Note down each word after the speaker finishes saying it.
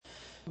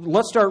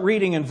let's start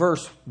reading in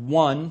verse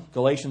 1,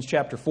 Galatians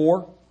chapter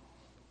 4.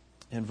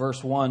 In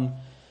verse 1,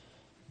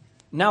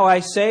 "Now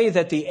I say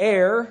that the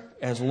heir,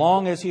 as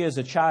long as he is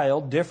a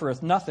child,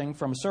 differeth nothing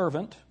from a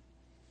servant,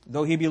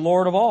 though he be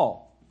Lord of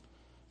all.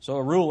 So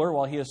a ruler,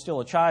 while he is still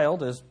a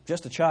child, is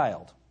just a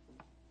child,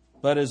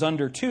 but is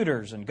under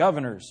tutors and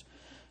governors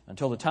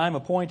until the time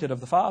appointed of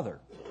the Father.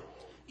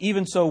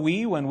 Even so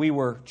we, when we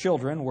were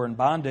children, were in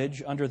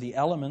bondage under the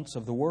elements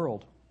of the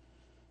world.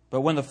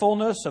 But when the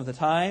fullness of the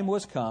time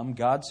was come,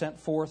 God sent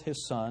forth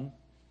His Son,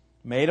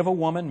 made of a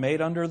woman,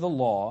 made under the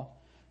law,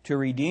 to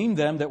redeem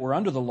them that were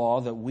under the law,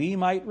 that we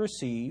might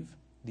receive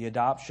the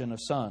adoption of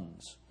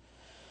sons."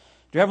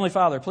 Dear Heavenly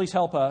Father, please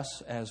help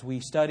us as we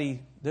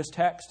study this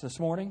text this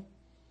morning.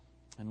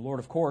 And Lord,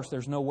 of course,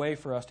 there's no way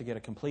for us to get a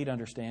complete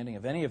understanding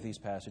of any of these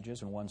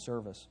passages in one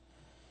service.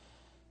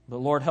 But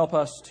Lord, help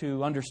us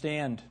to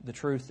understand the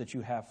truth that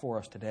You have for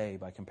us today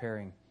by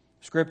comparing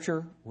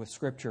Scripture with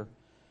Scripture.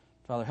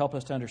 Father, help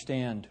us to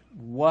understand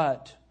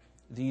what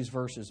these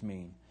verses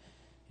mean.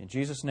 In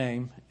Jesus'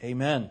 name,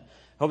 amen.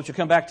 I hope that you'll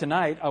come back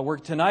tonight.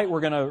 Tonight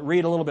we're going to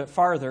read a little bit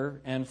farther,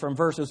 and from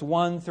verses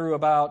 1 through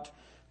about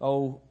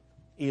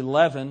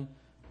 11,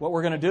 what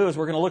we're going to do is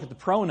we're going to look at the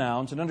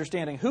pronouns and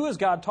understanding who is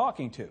God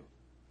talking to,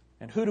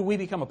 and who do we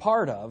become a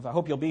part of. I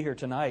hope you'll be here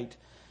tonight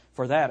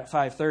for that at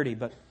 5:30.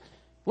 But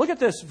look at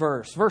this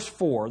verse, verse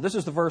 4. This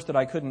is the verse that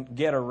I couldn't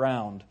get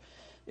around.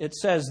 It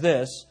says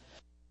this,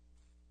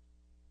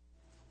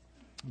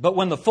 "But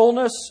when the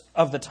fullness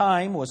of the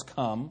time was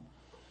come,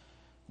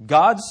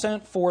 God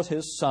sent forth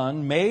His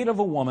Son, made of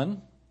a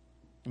woman,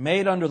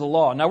 made under the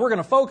law." Now we're going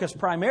to focus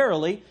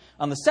primarily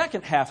on the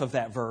second half of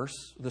that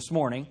verse this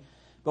morning,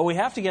 but we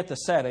have to get the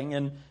setting.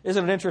 And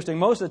isn't it interesting?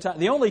 Most of the time,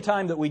 the only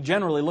time that we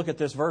generally look at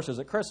this verse is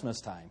at Christmas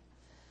time.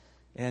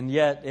 And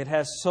yet it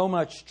has so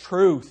much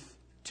truth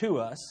to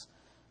us.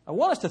 I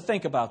want us to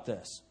think about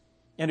this.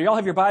 And do you all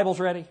have your Bibles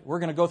ready? We're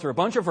going to go through a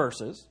bunch of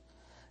verses.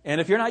 And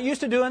if you're not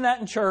used to doing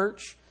that in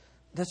church,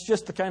 that's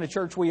just the kind of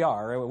church we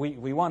are.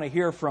 We want to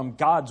hear from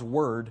God's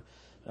Word.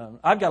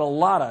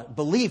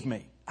 Believe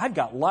me, I've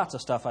got lots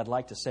of stuff I'd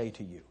like to say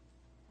to you.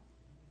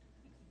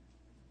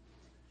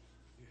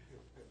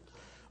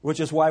 Which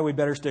is why we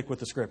better stick with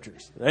the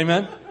Scriptures.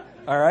 Amen?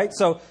 All right,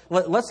 so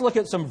let's look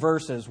at some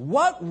verses.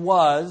 What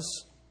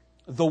was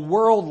the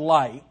world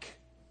like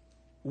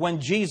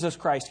when Jesus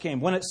Christ came?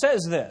 When it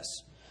says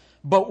this,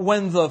 "But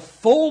when the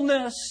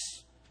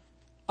fullness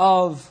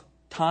of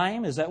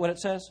time," is that what it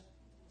says?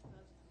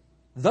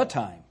 The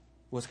time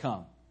was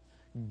come,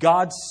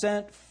 God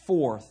sent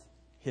forth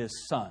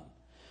His Son.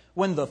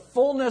 When the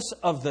fullness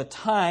of the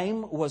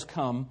time was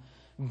come,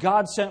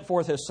 God sent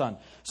forth His Son.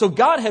 So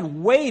God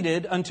had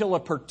waited until a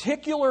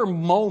particular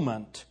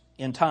moment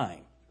in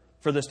time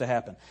for this to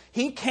happen.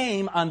 He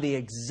came on the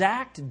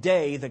exact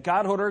day that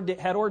God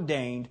had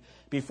ordained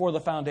before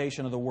the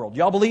foundation of the world.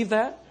 Y'all believe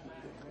that?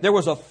 There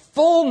was a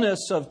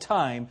fullness of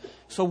time.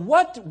 So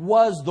what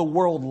was the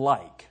world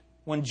like?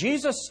 When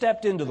Jesus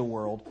stepped into the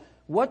world,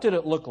 what did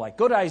it look like?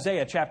 Go to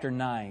Isaiah chapter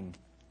 9.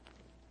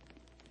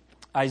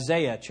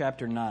 Isaiah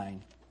chapter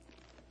 9.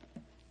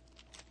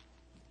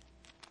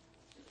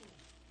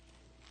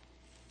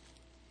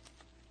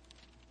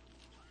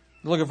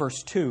 Look at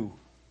verse 2.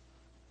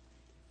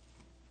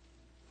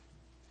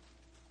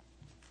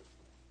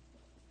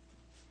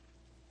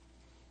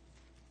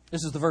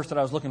 This is the verse that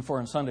I was looking for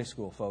in Sunday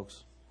school,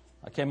 folks.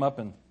 I came up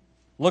and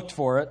looked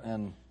for it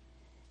and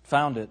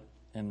found it,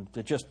 and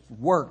it just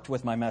worked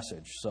with my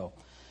message. So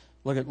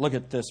look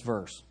at this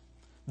verse.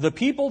 "The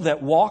people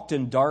that walked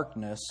in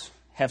darkness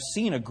have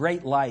seen a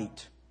great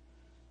light.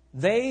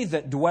 They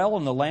that dwell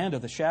in the land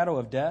of the shadow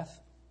of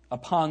death,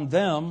 upon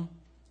them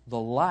the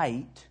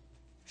light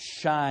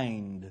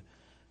shined."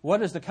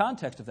 What is the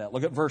context of that?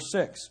 Look at verse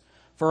 6.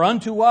 "For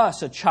unto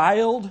us a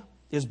child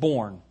is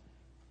born.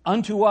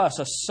 Unto us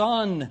a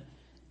son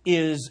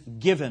is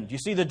given." Do you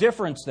see the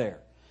difference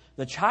there?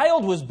 The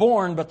child was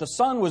born, but the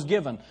son was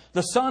given.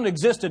 The son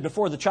existed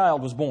before the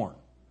child was born.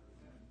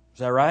 Is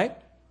that right?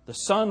 The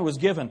Son was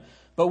given.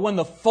 But when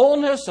the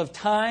fullness of the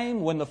time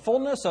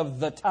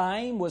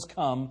was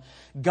come,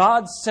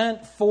 God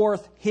sent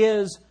forth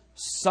His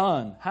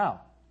Son. How?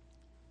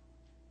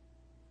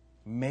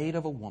 Made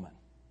of a woman.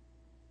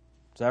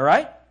 Is that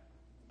right?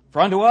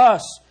 "For unto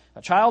us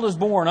a child is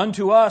born,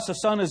 unto us a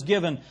son is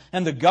given,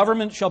 and the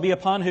government shall be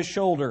upon His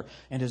shoulder,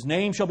 and His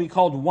name shall be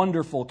called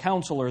Wonderful,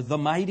 Counselor, the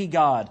Mighty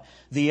God,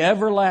 the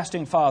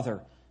Everlasting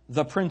Father,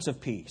 the Prince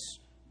of Peace.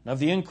 Of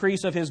the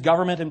increase of His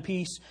government and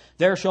peace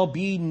there shall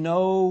be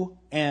no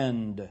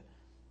end.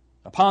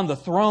 Upon the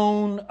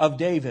throne of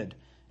David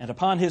and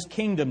upon His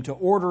kingdom, to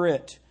order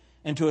it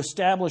and to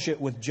establish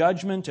it with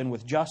judgment and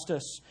with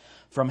justice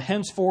from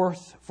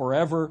henceforth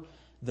forever.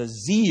 The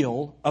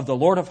zeal of the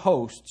Lord of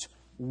hosts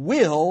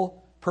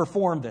will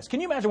perform this."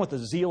 Can you imagine what the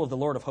zeal of the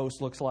Lord of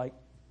hosts looks like?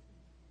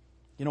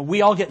 You know,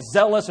 we all get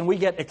zealous and we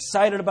get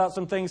excited about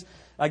some things.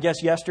 I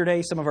guess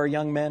yesterday some of our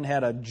young men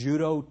had a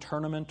judo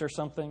tournament or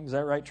something. Is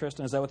that right,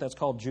 Tristan? Is that what that's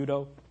called,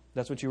 judo?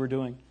 That's what you were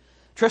doing?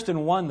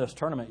 Tristan won this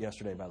tournament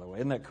yesterday, by the way.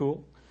 Isn't that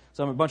cool?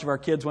 A bunch of our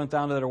kids went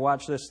down there to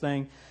watch this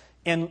thing.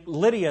 And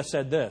Lydia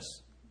said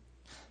this,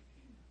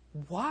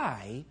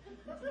 why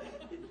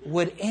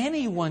would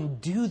anyone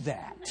do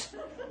that?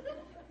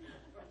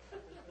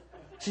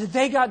 She said,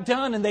 they got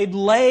done and they'd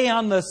lay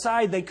on the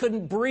side. They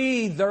couldn't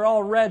breathe. They're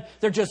all red.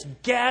 They're just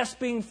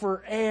gasping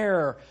for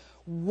air.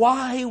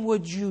 Why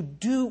would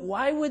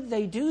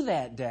they do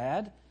that,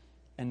 Dad?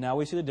 And now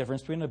we see the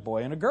difference between a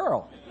boy and a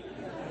girl.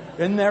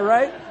 Isn't that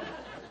right?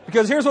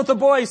 Because here's what the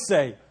boys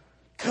say.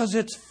 Because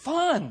it's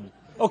fun.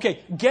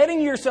 Okay,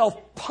 getting yourself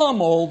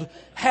pummeled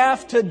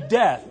half to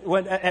death.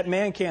 At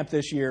Man Camp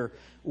this year,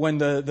 when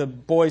the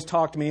boys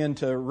talked me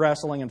into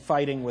wrestling and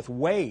fighting with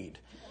Wade.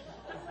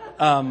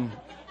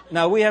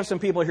 Now, we have some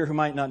people here who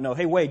might not know.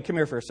 Hey, Wade, come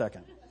here for a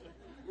second.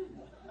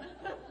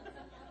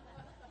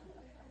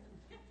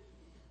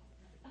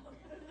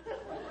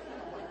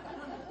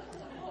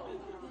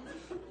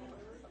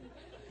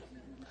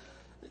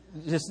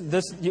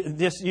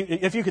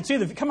 If you could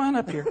see come on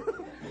up here.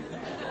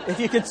 If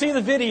you could see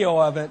the video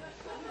of it.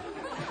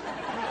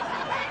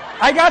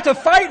 I got to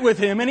fight with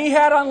him, and he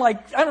had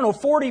on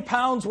 40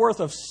 pounds worth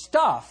of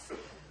stuff.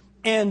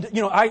 And,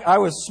 I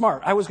was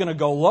smart. I was going to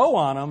go low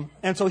on him,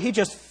 and so he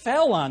just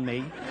fell on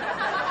me.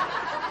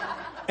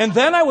 And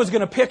then I was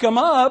going to pick him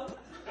up.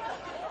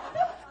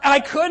 I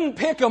couldn't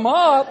pick him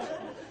up.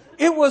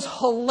 It was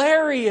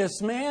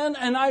hilarious, man.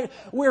 And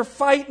we're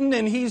fighting,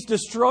 and he's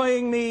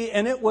destroying me,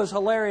 and it was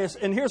hilarious.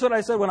 And here's what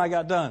I said when I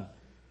got done.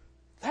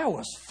 That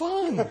was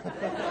fun.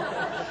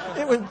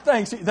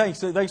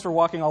 Thanks for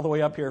walking all the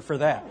way up here for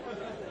that.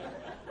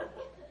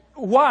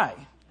 Why?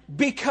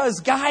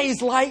 Because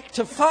guys like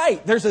to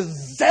fight. There's a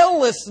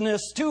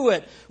zealousness to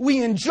it.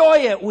 We enjoy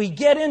it. We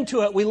get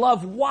into it. We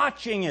love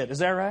watching it. Is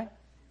that right?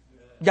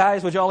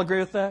 Guys, would you all agree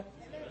with that?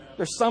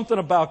 There's something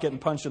about getting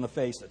punched in the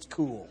face that's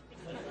cool.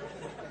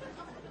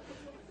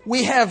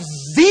 We have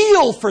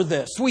zeal for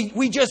this.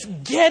 We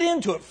just get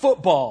into it.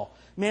 Football.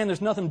 Man,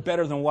 there's nothing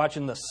better than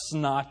watching the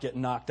snot get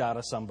knocked out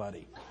of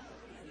somebody.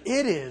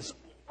 It is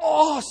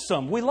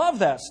awesome. We love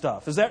that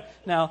stuff.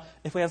 Now,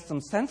 if we have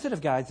some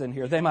sensitive guys in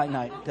here, they might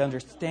not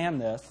understand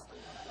this.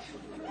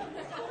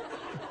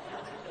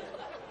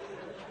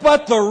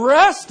 But the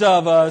rest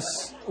of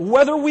us,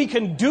 whether we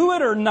can do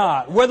it or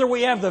not, whether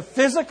we have the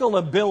physical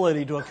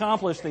ability to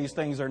accomplish these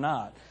things or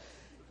not,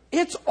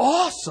 it's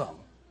awesome.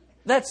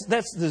 That's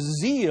the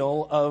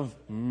zeal of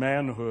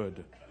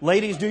manhood.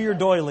 Ladies, do your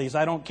doilies.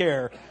 I don't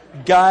care.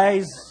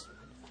 Guys.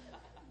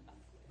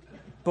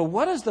 But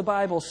what does the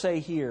Bible say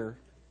here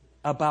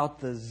about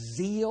the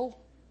zeal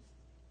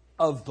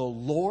of the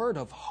Lord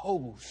of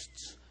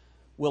hosts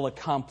will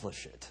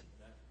accomplish it?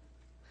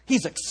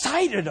 He's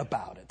excited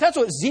about it. That's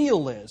what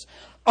zeal is.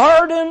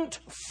 Ardent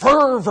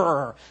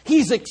fervor.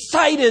 He's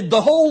excited.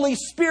 The Holy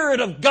Spirit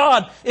of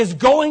God is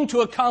going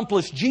to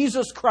accomplish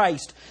Jesus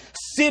Christ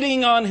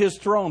sitting on His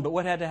throne. But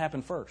what had to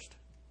happen first?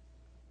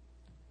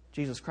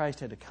 Jesus Christ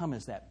had to come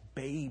as that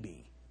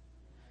baby.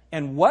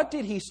 And what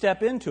did He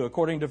step into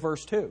according to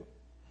verse 2?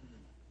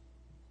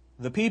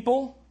 The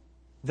people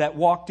that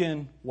walked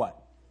in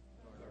what?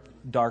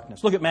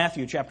 Darkness. Look at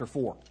Matthew chapter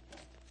 4.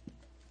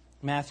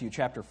 Matthew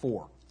chapter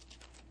 4.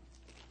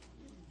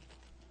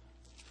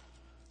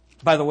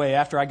 By the way,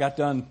 after I got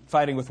done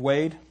fighting with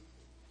Wade,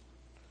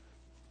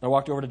 I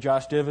walked over to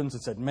Josh Divins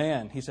and said,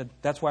 man, he said,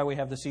 that's why we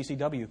have the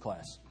CCW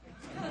class.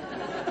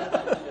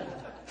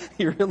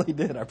 He really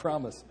did, I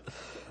promise.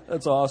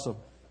 That's awesome.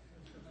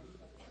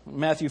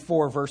 Matthew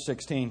 4, verse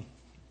 16.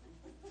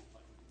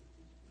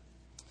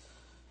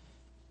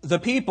 The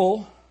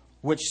people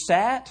which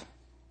sat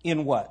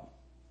in what?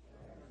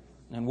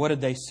 And what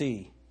did they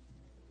see?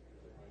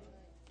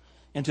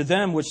 And to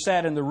them which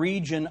sat in the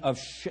region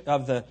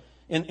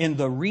in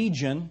the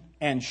region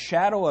and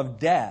shadow of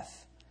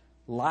death,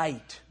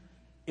 light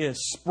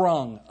is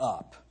sprung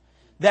up.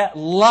 That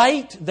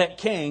light that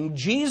came,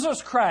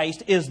 Jesus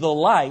Christ is the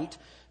light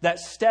that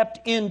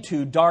stepped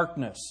into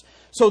darkness.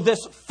 So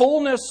this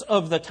fullness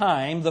of the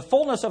time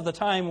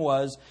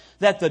was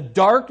that the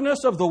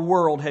darkness of the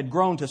world had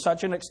grown to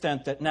such an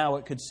extent that now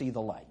it could see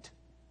the light.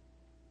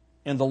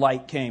 And the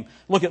light came.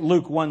 Look at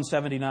Luke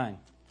 1:79.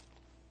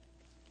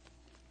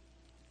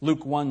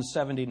 Luke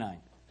 1:79.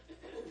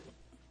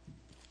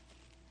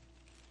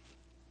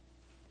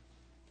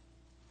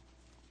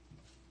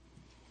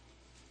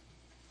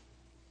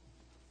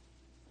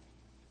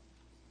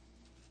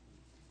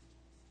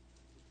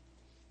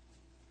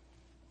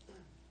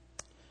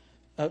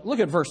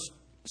 Look at verse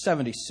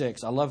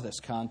 76. I love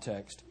this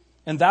context.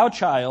 And thou,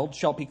 child,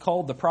 shalt be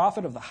called the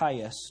prophet of the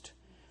highest,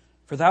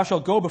 for thou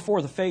shalt go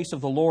before the face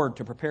of the Lord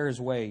to prepare His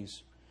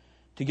ways,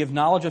 to give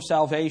knowledge of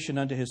salvation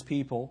unto His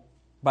people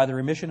by the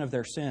remission of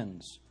their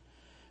sins,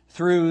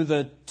 through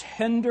the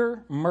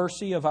tender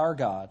mercy of our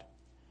God,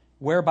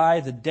 whereby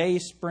the day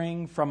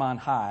spring from on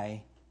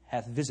high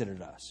hath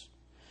visited us,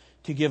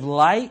 to give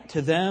light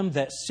to them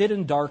that sit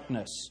in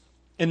darkness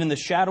and in the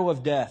shadow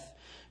of death,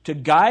 to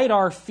guide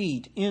our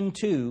feet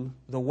into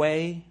the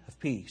way of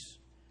peace.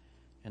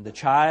 And the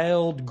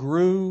child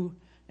grew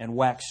and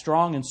waxed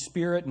strong in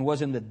spirit and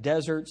was in the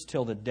deserts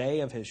till the day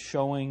of his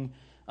showing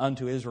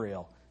unto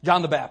Israel.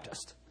 John the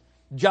Baptist.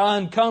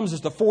 John comes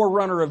as the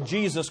forerunner of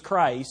Jesus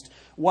Christ.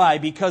 Why?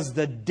 Because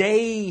the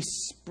day,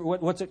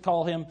 what's it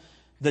call him?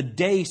 The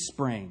day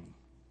spring.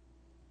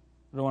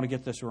 I don't want to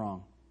get this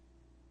wrong.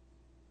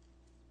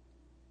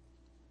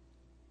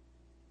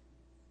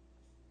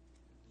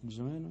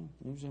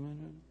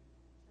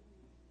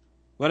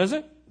 What is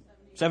it?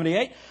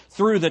 78.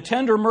 Through the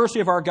tender mercy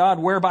of our God,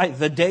 whereby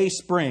the day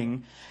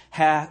spring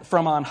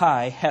from on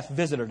high hath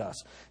visited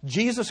us.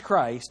 Jesus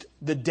Christ,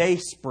 the day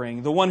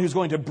spring, the one who's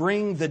going to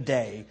bring the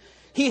day,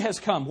 He has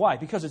come. Why?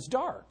 Because it's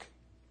dark.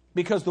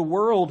 Because the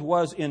world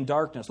was in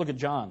darkness. Look at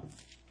John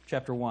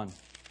chapter 1.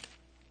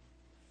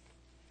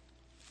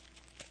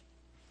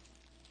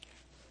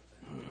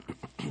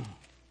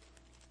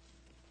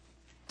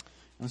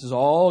 This is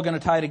all going to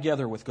tie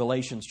together with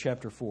Galatians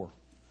chapter 4.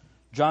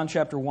 John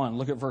chapter 1,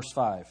 look at verse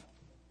 5.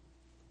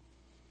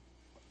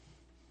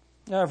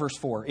 Verse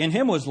 4. In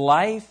Him was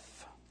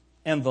life,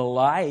 and the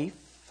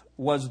life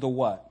was the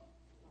what?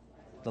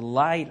 The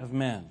light of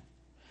men.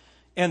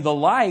 And the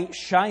light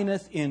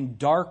shineth in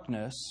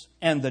darkness,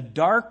 and the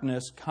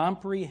darkness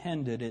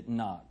comprehended it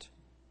not.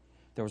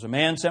 There was a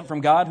man sent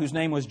from God whose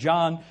name was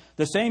John.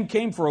 The same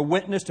came for a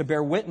witness to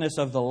bear witness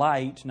of the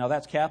light. Now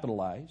that's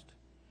capitalized.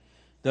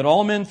 That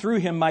all men through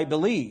him might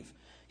believe.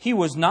 He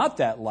was not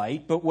that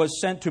light, but was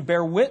sent to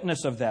bear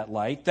witness of that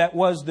light. That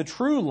was the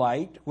true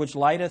light, which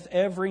lighteth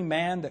every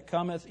man that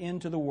cometh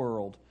into the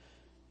world.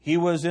 He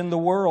was in the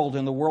world,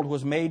 and the world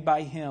was made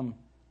by Him,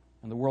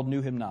 and the world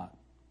knew Him not.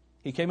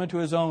 He came unto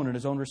His own, and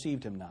His own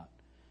received Him not.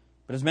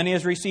 But as many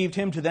as received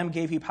Him, to them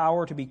gave He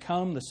power to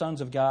become the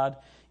sons of God,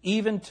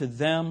 even to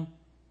them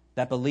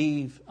that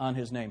believe on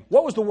His name.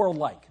 What was the world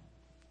like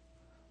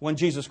when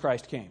Jesus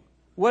Christ came?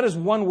 What is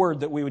one word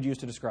that we would use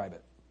to describe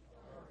it?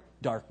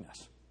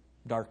 Darkness.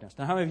 Darkness.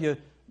 Now, how many of you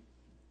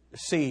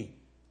see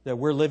that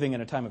we're living in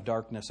a time of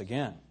darkness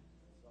again?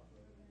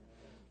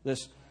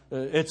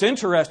 It's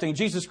interesting.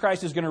 Jesus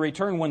Christ is going to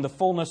return when the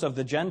fullness of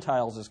the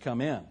Gentiles has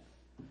come in.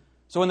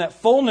 So when that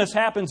fullness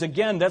happens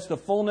again, that's the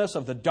fullness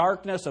of the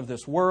darkness of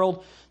this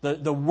world.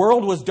 The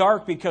world was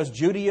dark because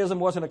Judaism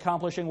wasn't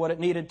accomplishing what it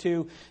needed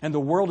to, and the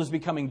world is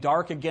becoming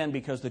dark again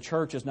because the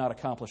church is not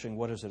accomplishing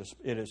what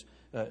it is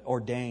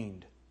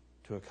ordained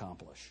to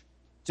accomplish.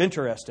 It's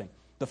interesting.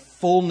 The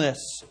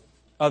fullness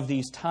of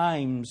these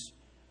times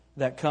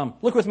that come.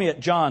 Look with me at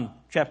John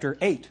chapter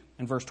 8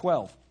 and verse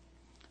 12.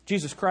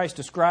 Jesus Christ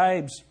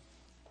describes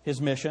His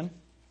mission.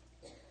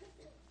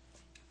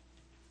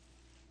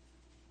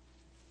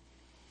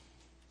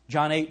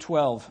 John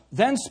 8:12.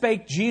 Then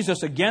spake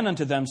Jesus again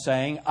unto them,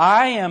 saying,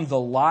 I am the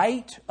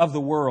light of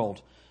the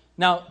world.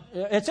 Now,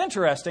 it's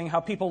interesting how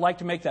people like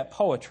to make that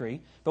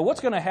poetry, but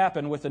what's going to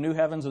happen with the new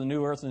heavens and the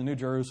new earth and the new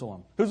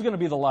Jerusalem? Who's going to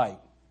be the light?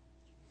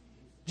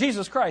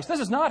 Jesus Christ.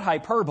 This is not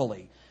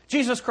hyperbole.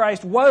 Jesus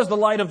Christ was the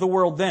light of the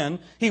world then.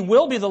 He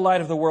will be the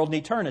light of the world in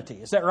eternity.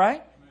 Is that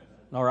right?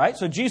 All right.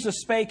 So Jesus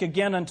spake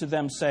again unto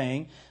them,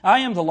 saying, I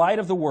am the light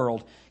of the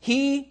world.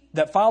 He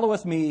that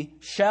followeth me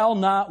shall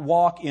not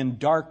walk in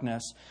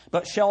darkness,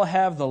 but shall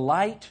have the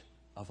light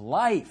of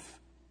life.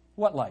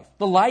 What life?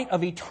 The light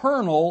of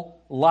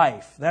eternal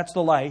life. That's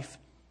the life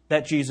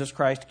that Jesus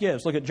Christ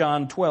gives. Look at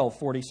John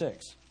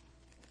 12:46.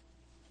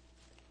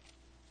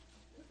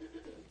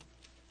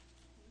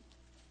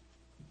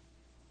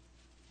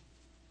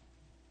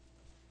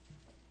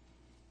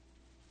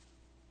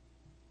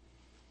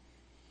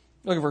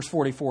 Look at verse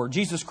 44.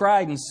 Jesus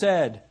cried and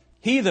said,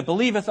 He that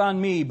believeth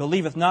on me,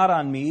 believeth not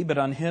on me, but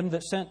on him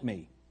that sent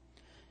me.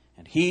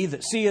 And he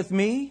that seeth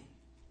me,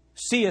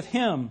 seeth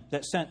him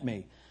that sent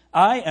me.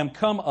 I am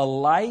come a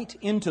light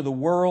into the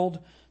world,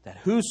 that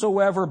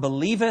whosoever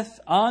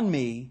believeth on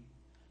me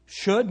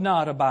should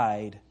not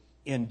abide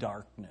in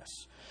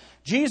darkness.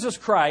 Jesus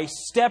Christ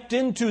stepped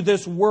into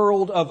this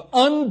world of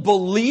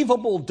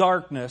unbelievable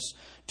darkness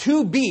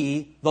to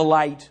be the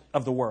light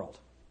of the world.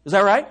 Is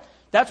that right?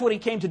 That's what He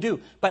came to do.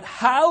 But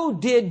how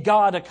did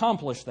God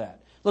accomplish that?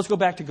 Let's go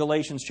back to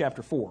Galatians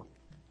chapter 4.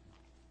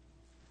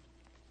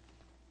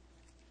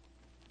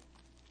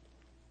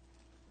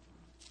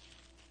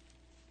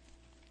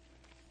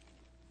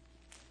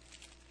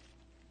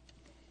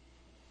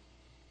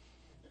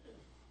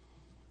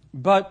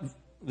 But,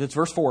 it's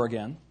verse 4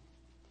 again.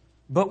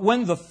 But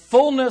when the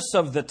fullness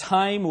of the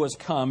time was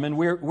come, and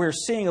we're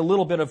seeing a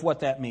little bit of what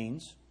that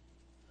means.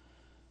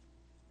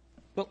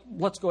 But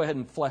let's go ahead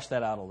and flesh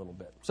that out a little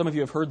bit. Some of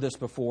you have heard this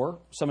before.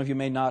 Some of you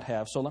may not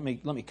have. So let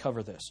me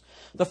cover this.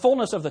 The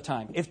fullness of the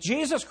time. If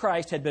Jesus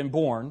Christ had been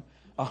born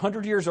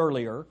 100 years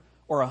earlier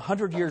or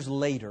 100 years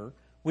later,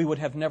 we would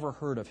have never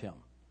heard of Him.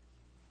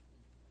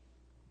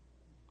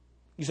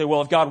 You say,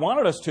 well, if God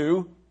wanted us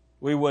to,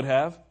 we would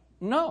have.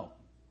 No.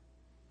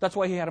 That's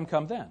why He had Him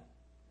come then.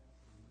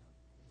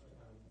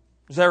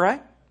 Is that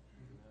right?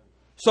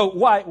 So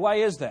why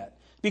is that?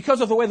 Because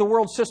of the way the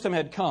world system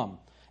had come.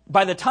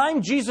 By the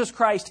time Jesus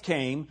Christ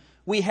came,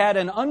 we had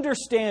an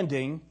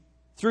understanding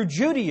through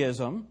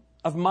Judaism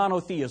of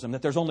monotheism,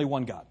 that there's only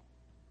one God.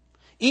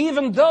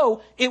 Even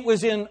though it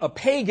was in a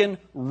pagan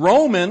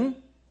Roman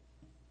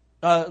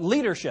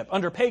leadership,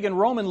 under pagan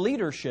Roman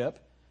leadership,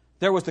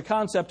 there was the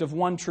concept of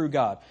one true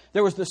God.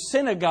 There was the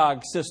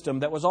synagogue system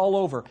that was all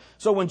over.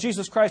 So when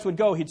Jesus Christ would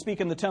go, He'd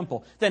speak in the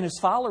temple. Then His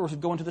followers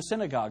would go into the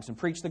synagogues and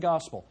preach the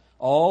gospel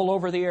all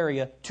over the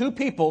area to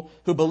people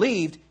who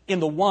believed in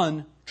the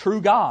one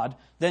true God.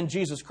 Then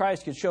Jesus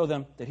Christ could show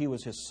them that He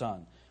was His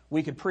Son.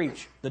 We could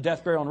preach the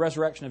death, burial, and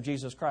resurrection of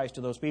Jesus Christ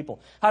to those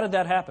people. How did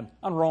that happen?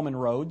 On Roman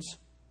roads.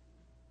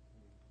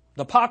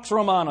 The Pax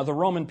Romana, the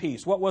Roman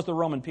peace. What was the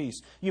Roman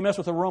peace? You mess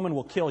with a Roman,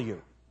 we'll kill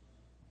you.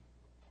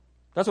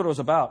 That's what it was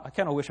about. I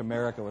kind of wish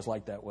America was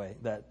like that way.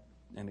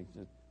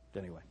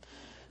 Anyway.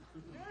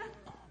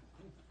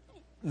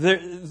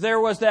 There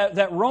was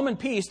that Roman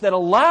peace that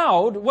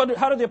allowed...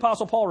 How did the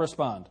Apostle Paul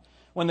respond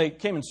when they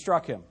came and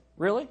struck him?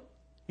 Really?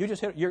 You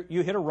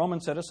hit a Roman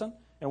citizen?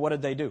 And what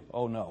did they do?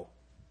 Oh, no.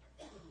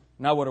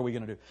 Now what are we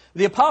going to do?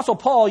 The Apostle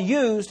Paul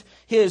used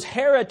his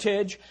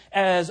heritage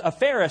as a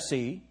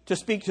Pharisee to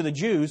speak to the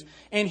Jews,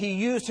 and he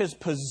used his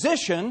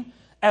position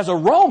as a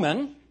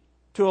Roman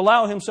to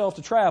allow himself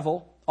to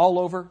travel all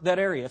over that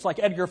area. It's like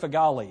Edgar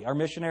Fagali, our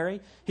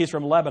missionary. He's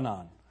from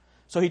Lebanon.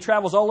 So he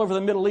travels all over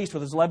the Middle East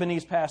with his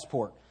Lebanese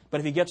passport. But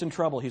if he gets in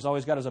trouble, he's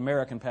always got his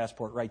American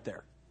passport right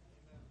there.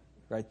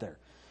 Right there.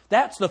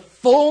 That's the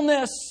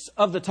fullness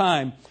of the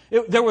time.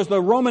 There was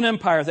the Roman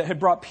Empire that had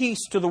brought peace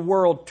to the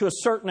world to a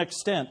certain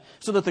extent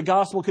so that the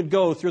gospel could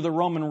go through the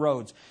Roman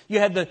roads. You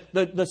had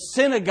the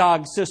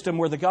synagogue system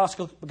where the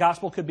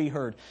gospel could be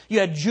heard. You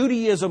had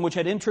Judaism, which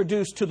had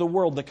introduced to the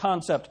world the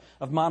concept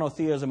of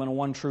monotheism and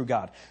one true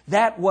God.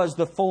 That was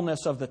the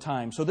fullness of the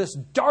time. So this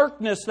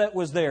darkness that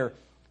was there,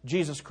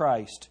 Jesus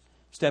Christ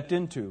stepped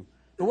into.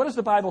 But what does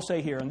the Bible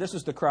say here? And this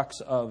is the crux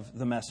of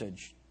the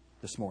message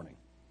this morning.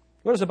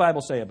 What does the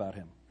Bible say about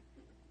Him?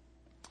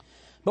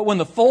 But when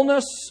the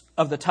fullness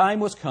of the time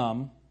was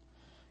come,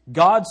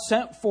 God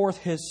sent forth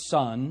His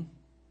Son,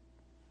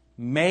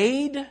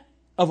 made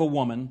of a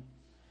woman,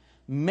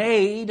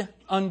 made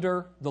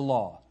under the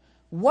law.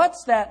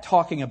 What's that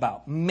talking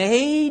about?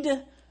 Made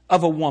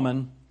of a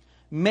woman,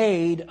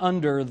 made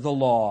under the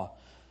law.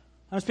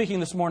 I'm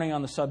speaking this morning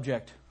on the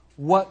subject,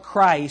 what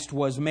Christ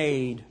was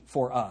made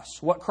for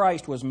us. What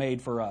Christ was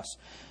made for us.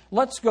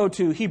 Let's go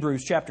to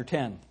Hebrews chapter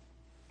 10.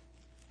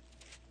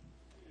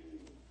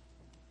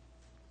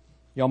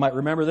 Y'all might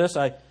remember this.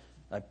 I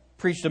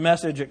preached a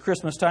message at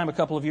Christmas time a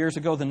couple of years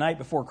ago, the night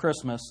before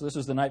Christmas. This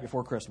is the night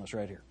before Christmas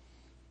right here.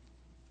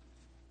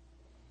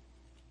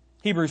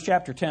 Hebrews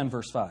chapter 10,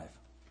 verse 5.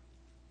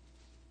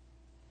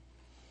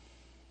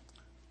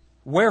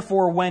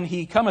 Wherefore, when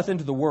He cometh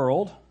into the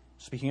world,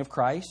 speaking of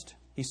Christ,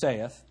 He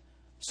saith,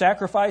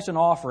 Sacrifice and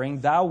offering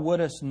thou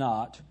wouldest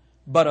not,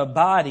 but a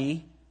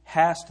body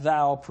hast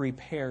thou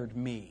prepared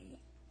me.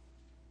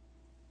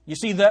 You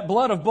see, that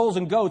blood of bulls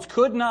and goats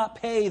could not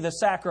pay the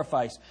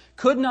sacrifice,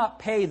 could not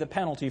pay the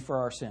penalty for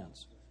our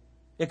sins.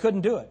 It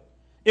couldn't do it.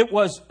 It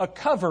was a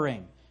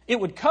covering. It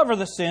would cover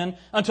the sin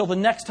until the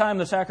next time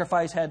the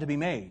sacrifice had to be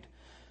made.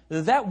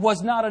 That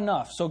was not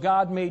enough, so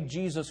God made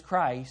Jesus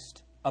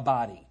Christ a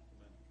body.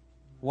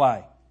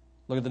 Why?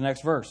 Look at the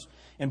next verse.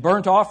 In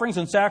burnt offerings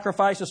and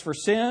sacrifices for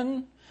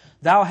sin,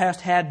 thou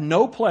hast had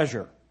no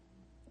pleasure.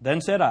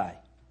 Then said I,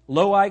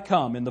 Lo, I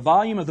come. In the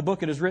volume of the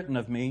book it is written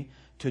of me,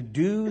 to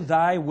do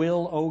thy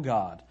will, O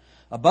God.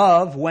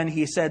 Above, when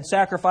He said,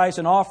 Sacrifice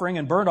and offering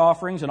and burnt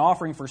offerings and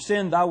offering for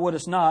sin thou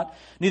wouldest not,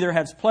 neither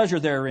hadst pleasure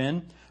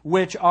therein,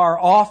 which are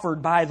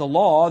offered by the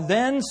law.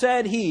 Then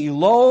said He,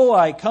 Lo,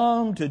 I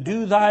come to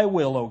do thy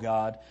will, O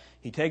God.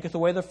 He taketh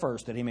away the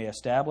first, that He may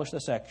establish the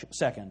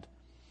second.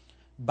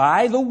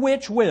 By the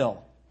which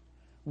will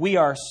we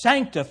are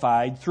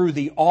sanctified through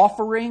the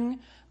offering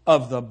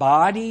of the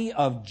body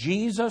of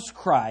Jesus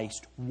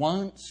Christ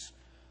once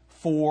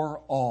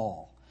for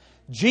all.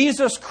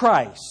 Jesus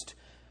Christ,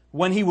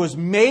 when He was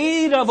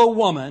made of a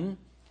woman,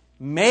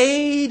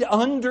 made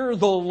under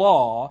the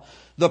law,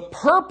 the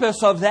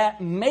purpose of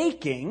that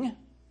making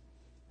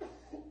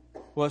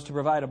was to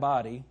provide a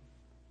body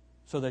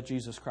so that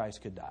Jesus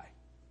Christ could die.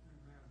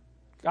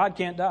 God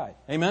can't die.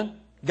 Amen?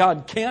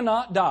 God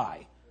cannot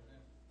die.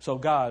 So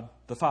God,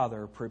 the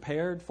Father,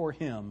 prepared for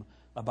Him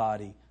a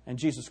body. And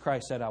Jesus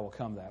Christ said, I will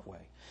come that way.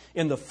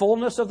 In the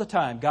fullness of the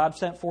time, God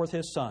sent forth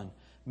His Son,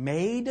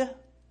 made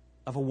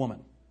of a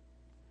woman,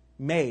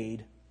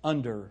 made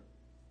under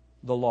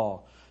the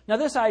law. Now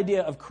this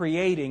idea of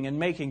creating and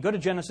making, go to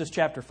Genesis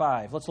chapter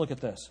 5. Let's look at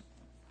this.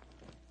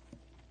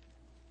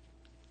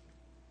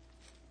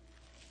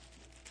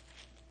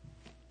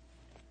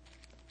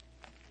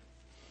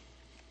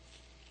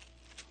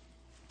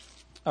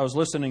 I was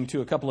listening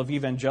to a couple of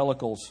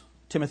evangelicals,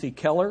 Timothy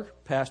Keller,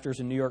 pastors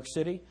in New York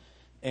City,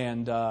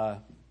 and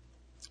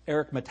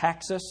Eric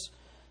Metaxas.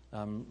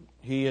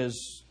 He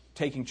is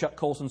taking Chuck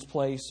Colson's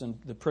place in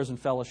the Prison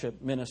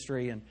Fellowship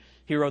Ministry, and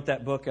he wrote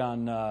that book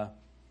on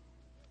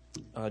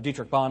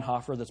Dietrich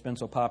Bonhoeffer that's been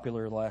so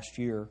popular last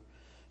year.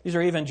 These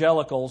are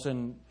evangelicals,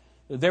 and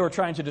They were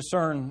trying to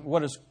discern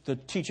what is the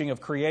teaching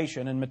of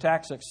creation. And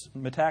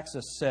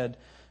Metaxas said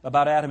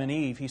about Adam and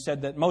Eve, he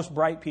said that most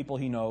bright people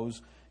he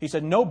knows, he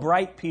said no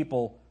bright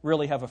people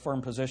really have a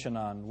firm position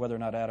on whether or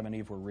not Adam and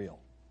Eve were real.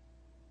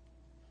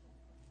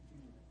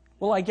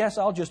 Well, I guess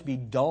I'll just be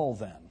dull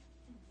then.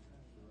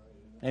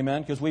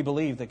 Amen? Because we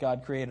believe that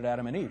God created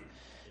Adam and Eve.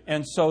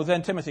 And so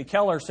then Timothy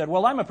Keller said,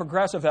 well, I'm a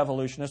progressive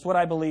evolutionist. What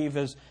I believe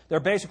is there are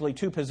basically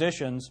two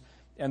positions,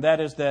 and that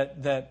is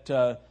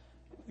that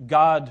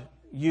God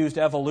used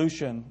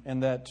evolution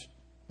and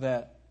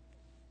that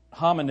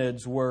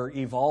hominids were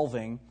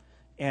evolving,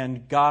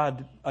 and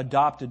God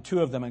adopted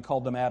two of them and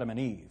called them Adam and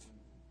Eve.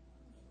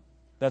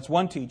 That's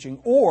one teaching.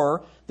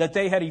 Or that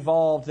they had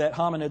evolved, that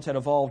hominids had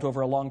evolved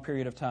over a long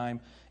period of time,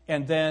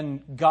 and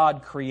then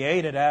God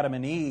created Adam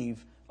and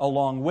Eve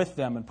along with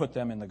them and put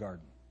them in the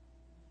garden.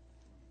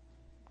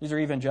 These are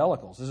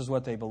evangelicals. This is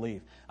what they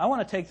believe. I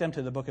want to take them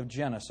to the book of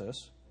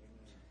Genesis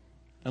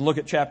and look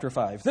at chapter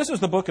 5. This is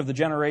the book of the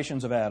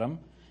generations of Adam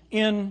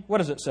in, what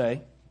does it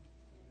say?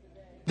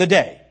 The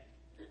day.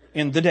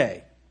 In the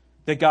day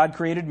that God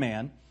created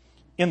man.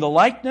 In the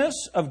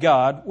likeness of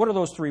God, what are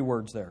those three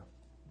words there?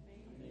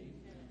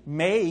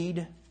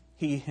 Made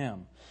he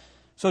him.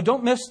 So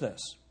don't miss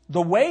this.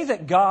 The way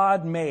that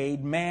God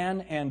made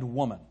man and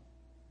woman,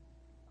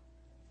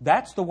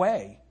 that's the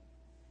way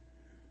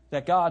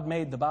that God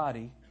made the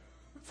body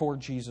for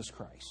Jesus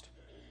Christ.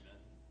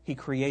 He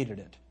created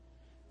it.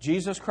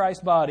 Jesus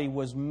Christ's body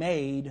was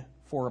made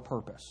for a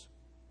purpose.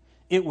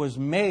 It was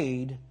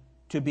made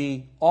to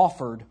be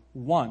offered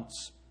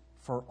once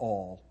for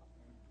all.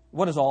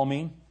 What does all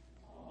mean?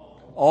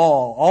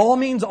 All. All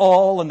means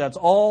all, and that's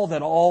all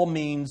that all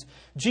means.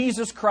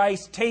 Jesus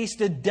Christ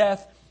tasted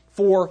death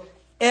for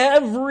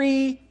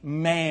every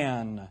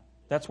man.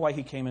 That's why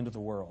he came into the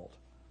world.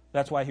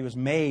 That's why he was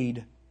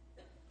made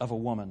of a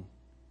woman,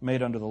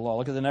 made under the law.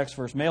 Look at the next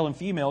verse. Male and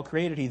female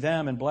created he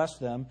them and blessed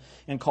them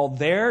and called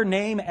their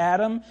name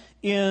Adam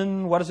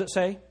in, what does it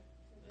say?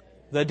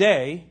 The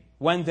day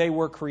when they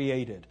were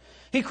created.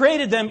 He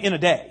created them in a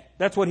day.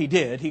 That's what he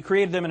did. He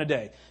created them in a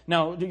day.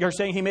 Now, you're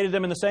saying he made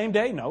them in the same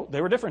day? No,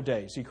 they were different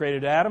days. He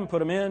created Adam,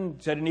 put him in,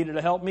 said he needed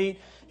a helpmeet.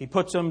 He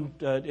puts him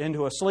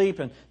into a sleep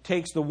and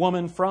takes the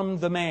woman from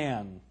the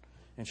man.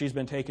 And she's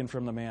been taken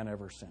from the man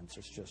ever since.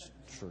 It's just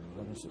true.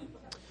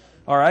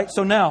 All right,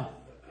 so now,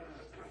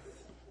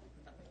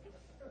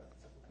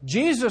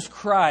 Jesus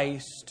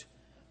Christ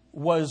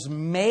was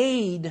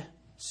made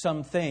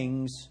some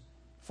things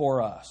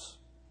for us.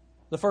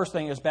 The first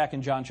thing is back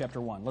in John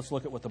chapter 1. Let's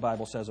look at what the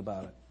Bible says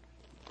about it.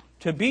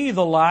 To be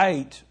the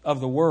light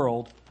of the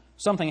world,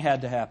 something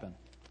had to happen.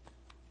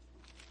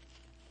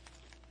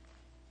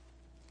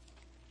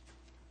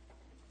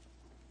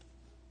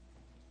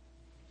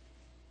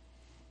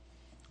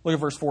 Look at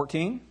verse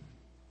 14.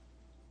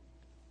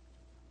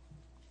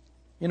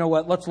 You know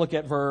what? Let's look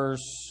at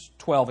verse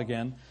 12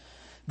 again.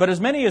 But as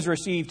many as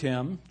received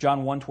him,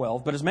 John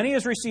 1:12, but as many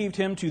as received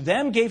him, to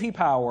them gave he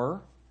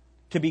power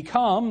to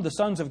become the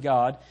sons of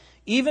God,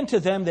 even to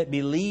them that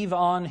believe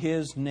on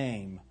his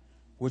name,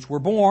 which were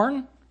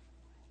born,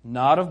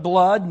 not of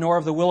blood, nor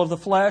of the will of the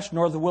flesh,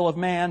 nor of the will of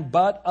man,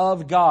 but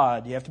of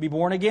God. You have to be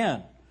born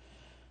again.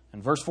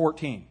 And verse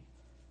 14.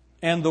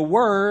 And the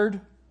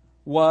Word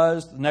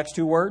was, the next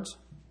two words,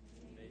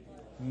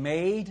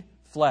 made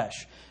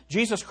flesh.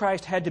 Jesus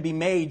Christ had to be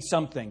made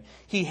something.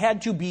 He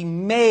had to be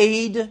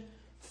made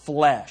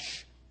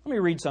flesh. Let me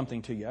read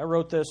something to you. I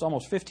wrote this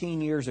almost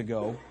 15 years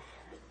ago,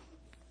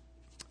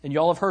 and you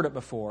all have heard it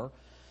before.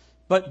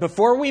 But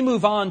before we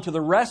move on to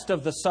the rest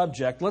of the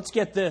subject, let's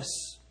get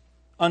this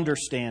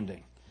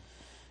understanding.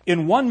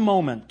 In one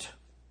moment,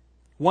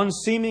 one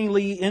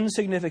seemingly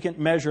insignificant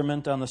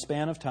measurement on the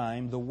span of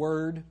time, the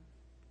Word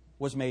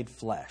was made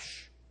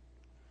flesh.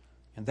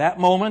 In that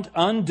moment,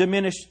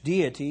 undiminished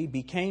deity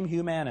became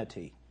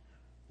humanity.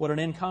 What an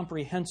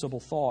incomprehensible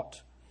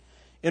thought.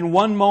 In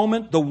one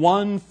moment, the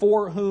one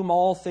for whom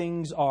all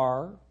things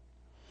are,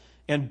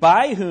 and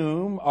by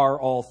whom are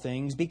all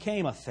things,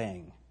 became a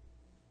thing.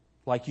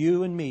 Like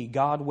you and me,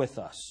 God with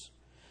us.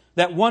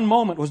 That one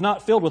moment was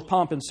not filled with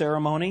pomp and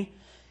ceremony.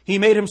 He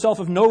made himself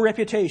of no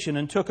reputation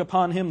and took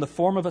upon him the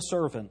form of a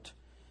servant.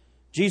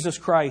 Jesus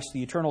Christ,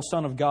 the eternal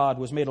Son of God,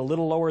 was made a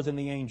little lower than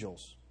the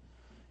angels.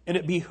 And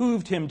it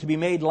behooved him to be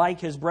made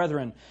like his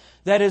brethren.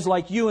 That is,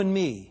 like you and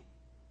me.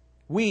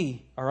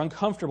 We are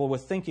uncomfortable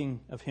with thinking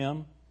of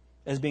him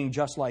as being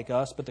just like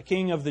us, but the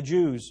King of the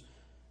Jews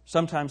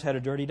sometimes had a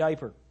dirty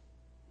diaper.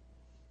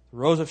 The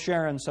Rose of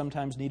Sharon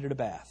sometimes needed a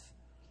bath.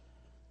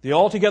 The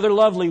altogether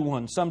lovely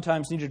one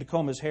sometimes needed to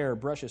comb his hair,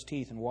 brush his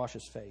teeth, and wash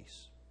his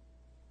face.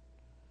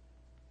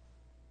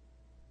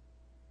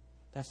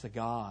 That's the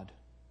God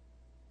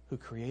who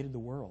created the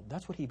world.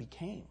 That's what he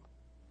became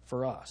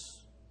for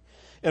us.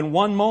 In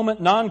one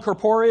moment,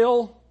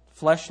 non-corporeal,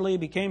 fleshly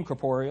became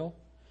corporeal.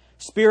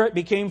 Spirit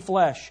became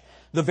flesh.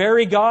 The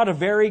very God of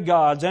very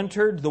gods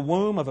entered the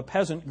womb of a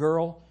peasant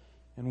girl.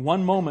 In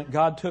one moment,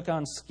 God took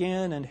on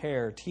skin and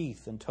hair,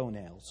 teeth and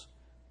toenails.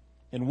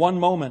 In one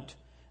moment,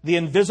 the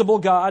invisible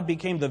God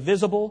became the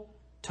visible,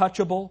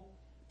 touchable,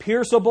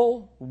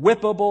 Pierceable,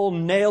 whippable,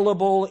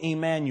 nailable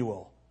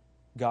Emmanuel,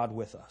 God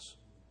with us.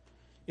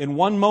 In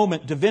one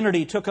moment,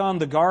 divinity took on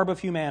the garb of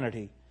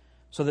humanity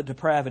so that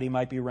depravity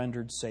might be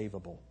rendered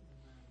savable.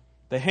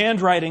 The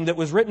handwriting that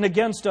was written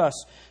against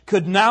us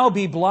could now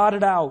be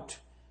blotted out.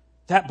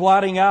 That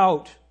blotting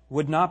out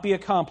would not be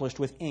accomplished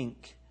with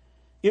ink.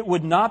 It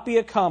would not be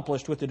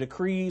accomplished with the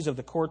decrees of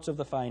the courts of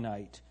the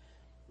finite.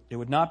 It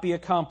would not be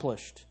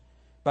accomplished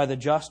by the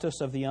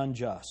justice of the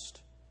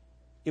unjust.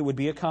 It would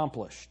be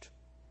accomplished.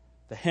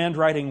 The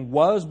handwriting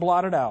was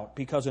blotted out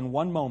because in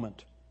one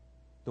moment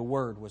the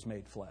Word was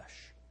made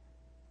flesh.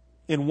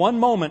 In one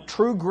moment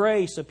true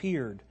grace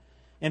appeared,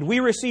 and we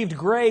received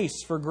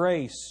grace for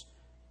grace.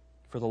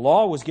 For the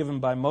law was given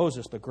by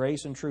Moses, but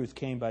grace and truth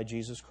came by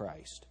Jesus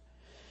Christ.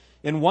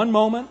 In one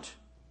moment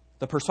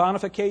the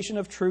personification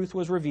of truth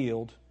was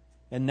revealed,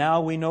 and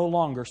now we no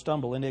longer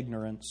stumble in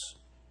ignorance.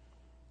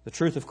 The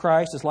truth of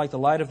Christ is like the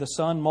light of the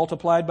sun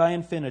multiplied by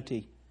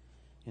infinity.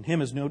 In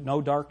Him is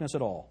no darkness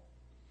at all.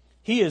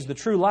 He is the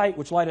true light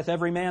which lighteth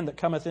every man that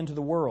cometh into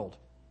the world.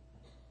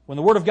 When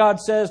the Word of God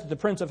says that the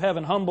Prince of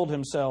Heaven humbled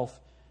Himself,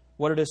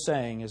 what it is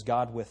saying is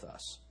God with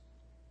us.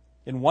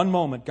 In one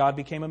moment God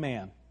became a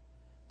man.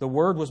 The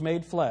Word was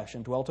made flesh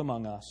and dwelt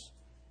among us.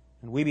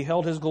 And we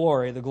beheld His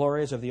glory, the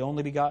glory as of the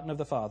only begotten of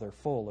the Father,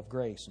 full of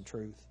grace and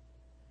truth.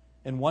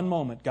 In one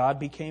moment God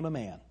became a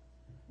man.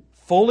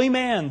 Fully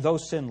man, though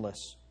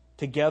sinless,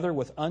 together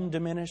with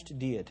undiminished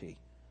deity.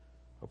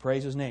 Oh,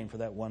 praise His name for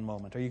that one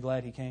moment. Are you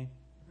glad He came?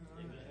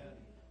 Amen.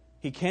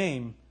 He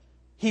came.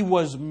 He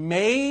was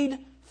made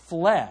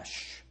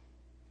flesh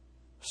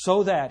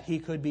so that He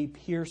could be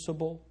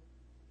pierceable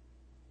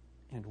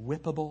and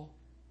whippable,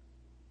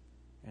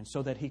 and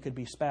so that He could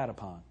be spat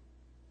upon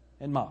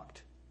and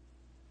mocked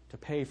to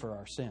pay for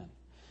our sin.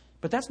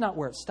 But that's not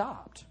where it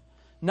stopped.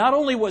 Not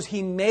only was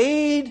He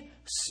made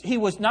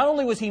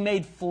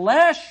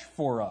flesh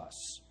for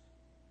us,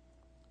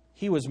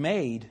 He was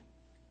made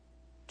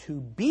to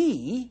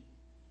be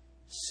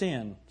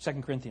sin. 2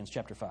 Corinthians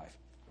chapter 5.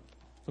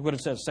 Look what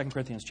it says, 2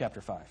 Corinthians chapter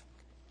 5.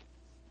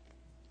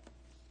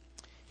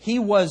 He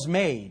was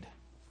made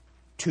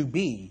to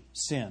be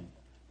sin.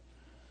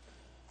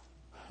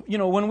 You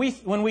know, when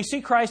we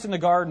see Christ in the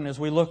garden, as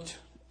we looked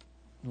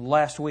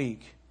last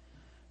week,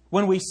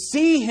 when we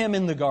see Him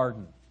in the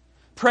garden,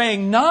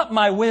 praying, not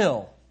my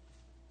will.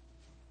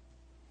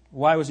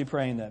 Why was He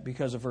praying that?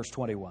 Because of verse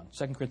 21.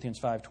 2 Corinthians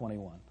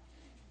 5:21.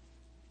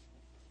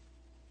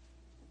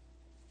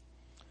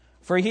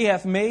 For He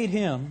hath made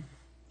Him,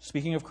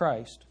 speaking of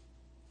Christ,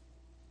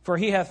 for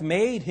He hath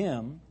made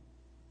Him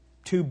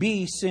to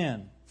be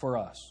sin for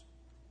us,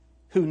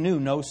 who knew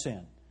no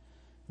sin,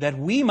 that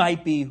we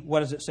might be,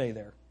 what does it say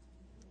there?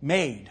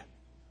 Made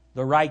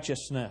the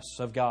righteousness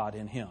of God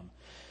in Him.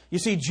 You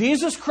see,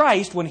 Jesus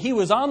Christ, when He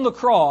was on the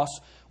cross,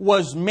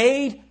 was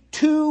made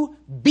to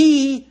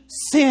be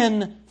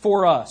sin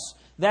for us.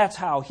 That's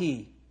how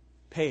He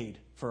paid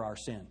for our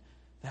sin.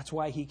 That's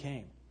why He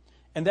came.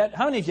 And that,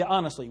 how many of you,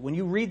 honestly, when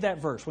you read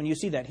that verse, when you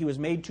see that He was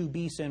made to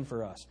be sin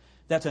for us,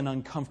 that's an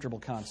uncomfortable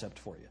concept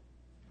for you.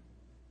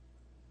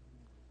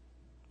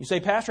 You say,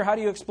 Pastor, how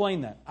do you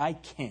explain that? I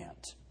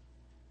can't.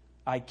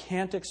 I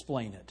can't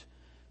explain it.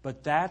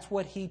 But that's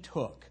what He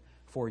took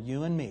for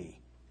you and me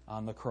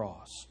on the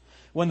cross.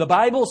 When the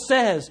Bible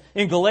says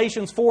in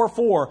Galatians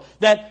 4:4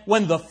 that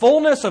when the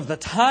fullness of the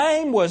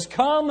time was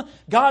come,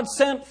 God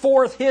sent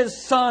forth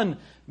His Son,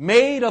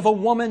 made of a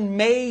woman,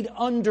 made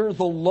under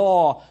the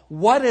law.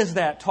 What is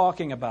that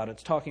talking about?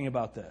 It's talking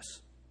about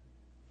this.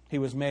 He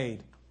was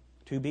made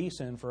to be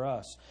sin for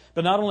us.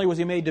 But not only was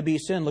He made to be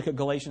sin, look at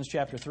Galatians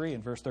chapter 3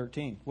 and verse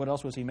 13. What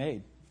else was He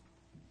made?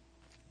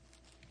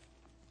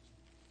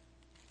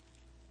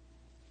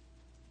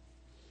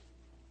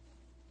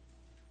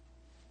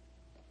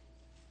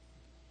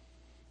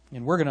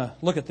 And we're going to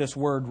look at this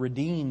word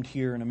redeemed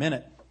here in a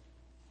minute.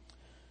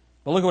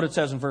 But look what it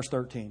says in verse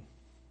 13.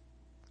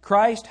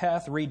 Christ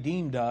hath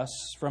redeemed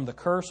us from the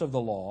curse of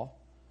the law.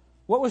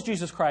 What was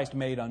Jesus Christ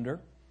made under?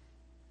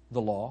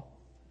 The law.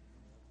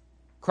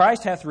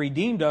 Christ hath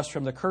redeemed us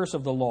from the curse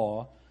of the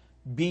law,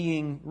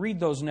 being, read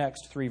those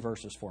next 3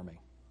 verses for me.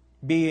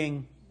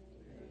 Being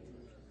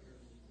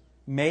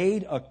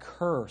made a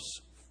curse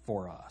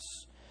for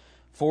us.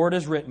 For it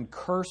is written,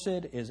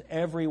 cursed is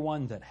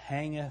everyone that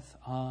hangeth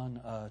on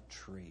a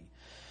tree.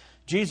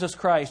 Jesus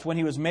Christ, when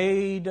He was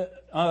made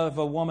of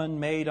a woman,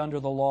 made under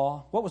the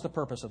law, what was the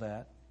purpose of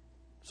that?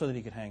 So that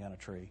He could hang on a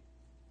tree.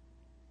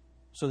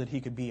 So that He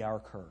could be our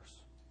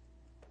curse.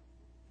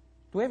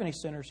 Do we have any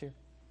sinners here?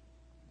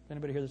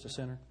 Anybody here that's a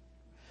sinner?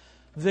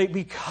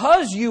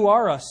 Because you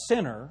are a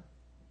sinner,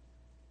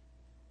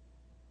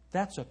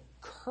 that's a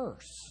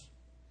curse.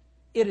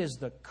 It is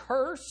the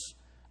curse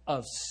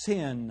of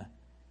sin.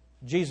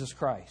 Jesus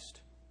Christ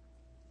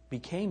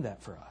became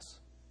that for us.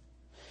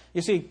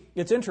 You see,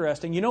 it's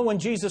interesting. You know when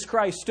Jesus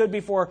Christ stood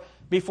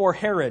before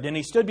Herod and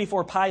He stood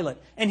before Pilate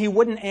and He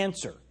wouldn't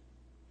answer.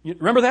 You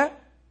remember that?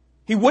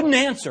 He wouldn't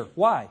answer.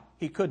 Why?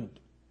 He couldn't.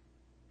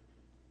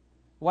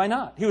 Why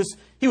not? He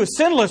was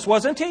sinless,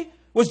 wasn't He?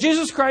 Was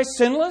Jesus Christ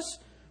sinless?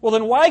 Well,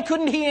 then why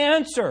couldn't He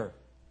answer?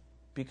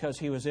 Because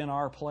He was in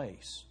our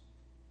place,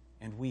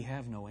 and we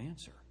have no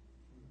answer.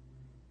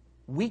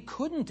 We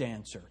couldn't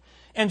answer.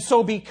 And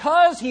so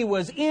because He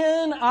was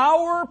in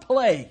our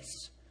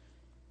place,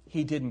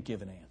 He didn't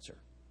give an answer.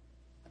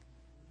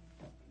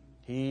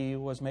 He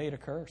was made a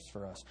curse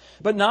for us.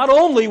 But not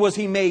only was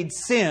He made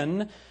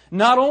sin,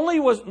 not only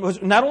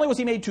was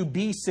He made to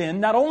be sin,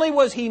 not only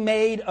was He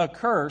made a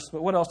curse,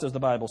 but what else does the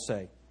Bible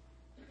say?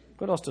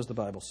 What else does the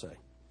Bible say?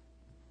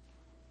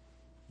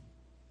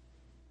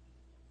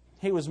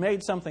 He was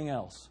made something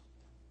else.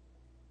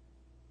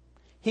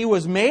 He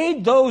was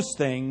made those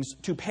things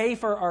to pay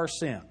for our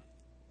sin.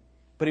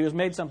 But He was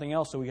made something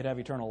else so we could have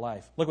eternal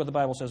life. Look what the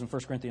Bible says in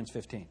 1 Corinthians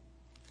 15.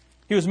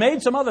 He was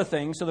made some other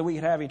things so that we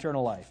could have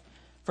eternal life.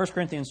 1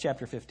 Corinthians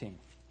chapter 15.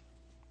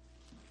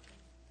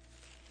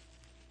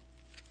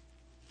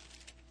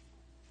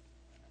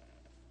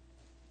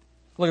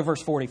 Look at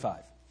verse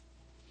 45.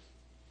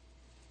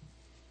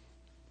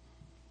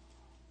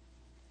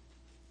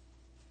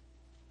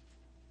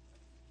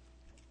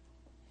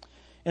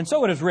 And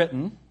so it is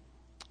written,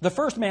 the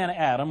first man,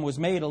 Adam, was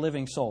made a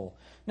living soul.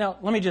 Now,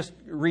 let me just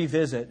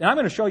revisit. And I'm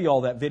going to show you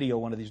all that video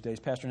one of these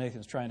days. Pastor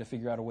Nathan's trying to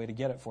figure out a way to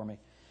get it for me.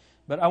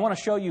 But I want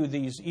to show you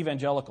these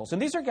evangelicals.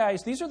 And these are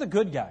the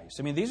good guys.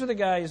 I mean, these are the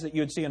guys that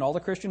you'd see in all the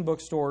Christian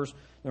bookstores.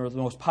 They're the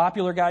most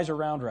popular guys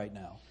around right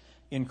now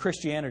in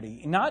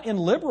Christianity. Not in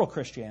liberal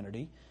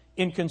Christianity,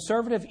 in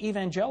conservative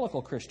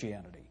evangelical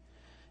Christianity.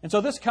 And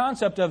so this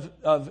concept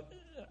of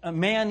a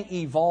man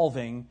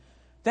evolving,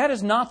 that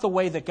is not the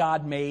way that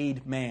God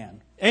made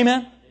man.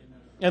 Amen?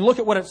 And look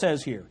at what it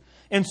says here.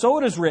 And so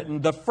it is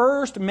written, the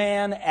first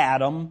man,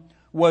 Adam,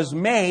 was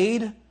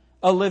made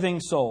a living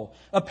soul.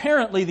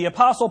 Apparently, the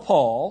Apostle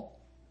Paul,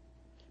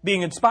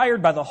 being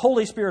inspired by the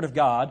Holy Spirit of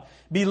God,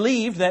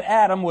 believed that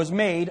Adam was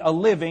made a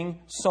living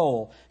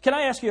soul. Can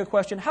I ask you a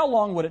question? How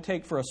long would it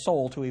take for a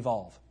soul to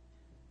evolve?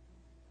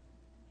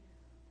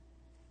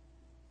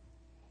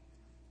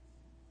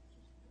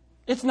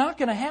 It's not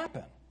going to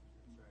happen.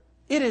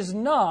 It is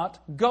not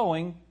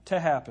going to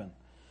happen.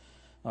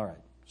 All right,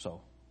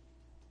 so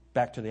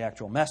back to the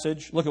actual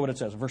message. Look at what it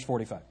says in verse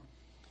 45.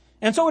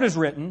 And so it is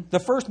written, the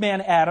first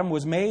man, Adam,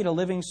 was made a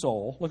living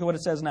soul. Look at what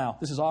it says now.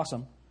 This is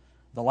awesome.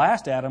 The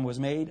last Adam was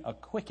made a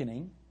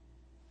quickening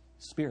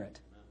spirit.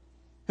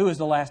 Who is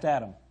the last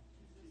Adam?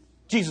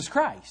 Jesus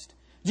Christ.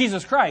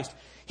 Jesus Christ.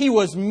 He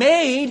was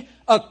made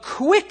a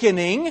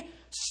quickening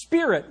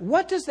spirit.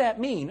 What does that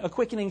mean, a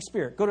quickening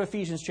spirit? Go to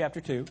Ephesians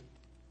chapter 2.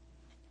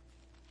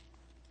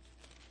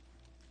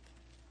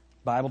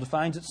 Bible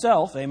defines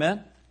itself.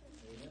 Amen?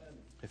 Amen.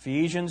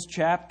 Ephesians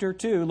chapter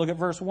 2. Look at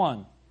verse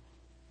 1.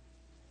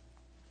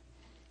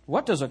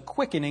 What does a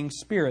quickening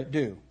spirit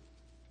do?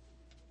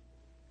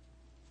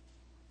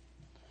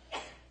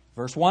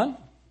 Verse 1.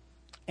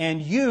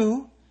 And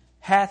you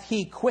hath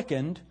He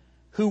quickened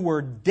who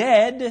were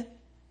dead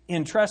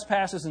in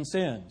trespasses and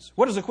sins.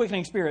 What does a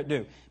quickening spirit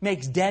do?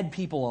 Makes dead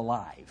people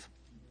alive.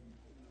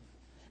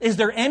 Is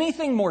there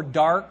anything more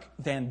dark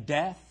than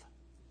death?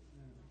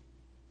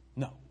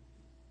 No.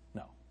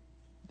 No.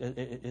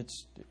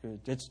 It's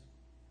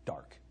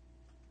dark.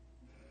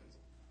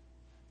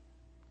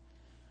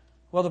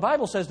 Well, the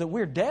Bible says that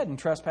we're dead in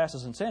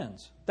trespasses and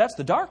sins. That's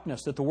the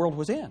darkness that the world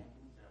was in.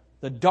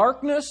 The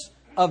darkness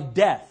of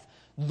death.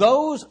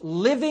 Those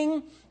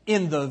living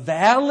in the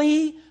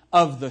valley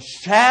of the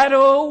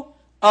shadow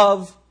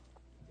of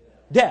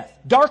death.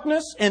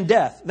 Darkness and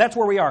death. That's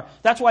where we are.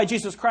 That's why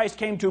Jesus Christ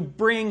came to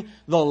bring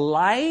the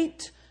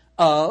light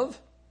of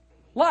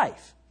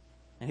life.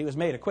 And He was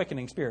made a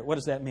quickening spirit. What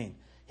does that mean?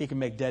 He can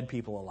make dead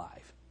people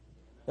alive.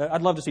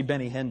 I'd love to see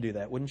Benny Hinn do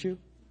that, wouldn't you?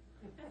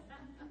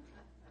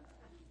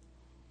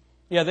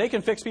 Yeah, they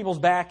can fix people's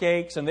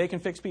backaches and they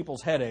can fix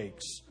people's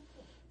headaches,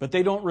 but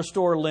they don't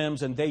restore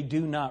limbs and they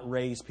do not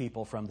raise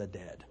people from the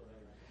dead.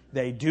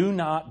 They do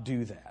not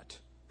do that.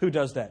 Who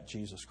does that?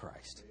 Jesus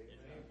Christ.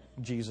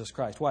 Jesus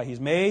Christ. Why? He's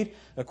made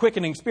a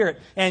quickening spirit.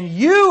 And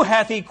you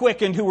hath He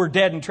quickened who were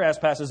dead in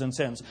trespasses and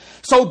sins.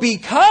 So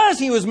because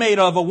He was made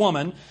of a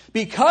woman,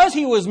 because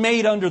He was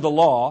made under the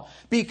law,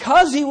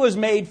 because He was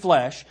made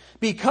flesh,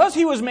 because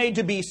He was made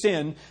to be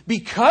sin,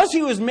 because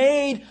He was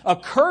made a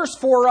curse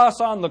for us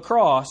on the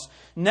cross,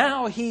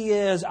 now He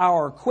is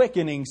our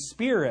quickening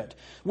spirit.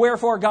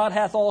 Wherefore God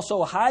hath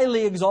also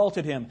highly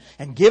exalted Him,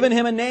 and given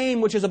Him a name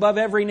which is above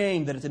every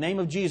name, that at the name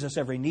of Jesus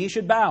every knee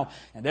should bow,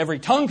 and every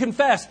tongue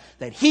confess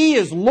that He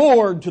is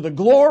Lord, to the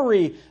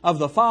glory of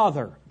the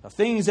Father, of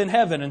things in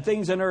heaven and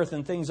things in earth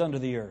and things under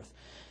the earth.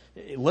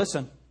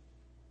 Listen,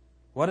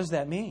 what does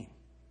that mean?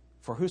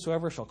 For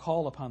whosoever shall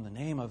call upon the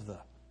name of the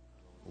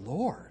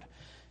Lord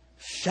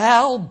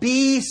shall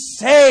be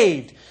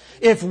saved.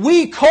 If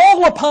we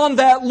call upon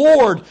that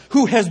Lord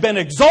who has been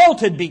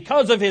exalted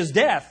because of His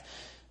death,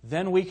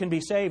 then we can be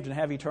saved and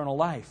have eternal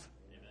life.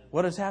 Amen.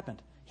 What has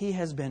happened? He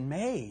has been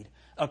made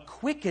a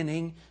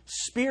quickening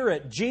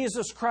spirit.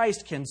 Jesus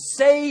Christ can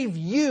save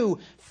you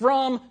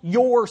from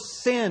your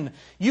sin.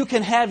 You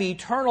can have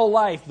eternal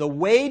life. The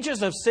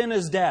wages of sin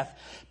is death,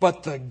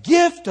 but the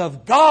gift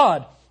of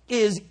God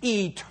is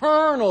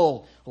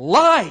eternal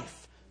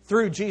life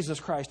through Jesus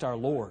Christ our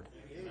Lord.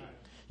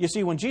 You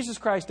see, when Jesus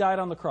Christ died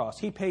on the cross,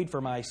 He paid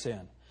for my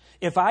sin.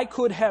 If I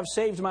could have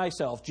saved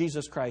myself,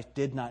 Jesus Christ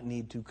did not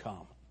need to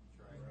come.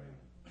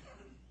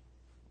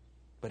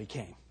 But He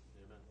came.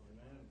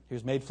 He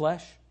was made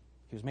flesh.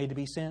 He was made to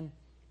be sin.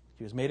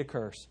 He was made a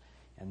curse.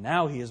 And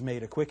now He is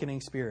made a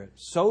quickening spirit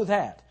so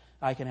that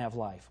I can have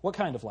life. What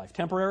kind of life?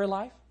 Temporary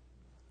life?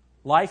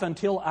 Life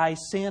until I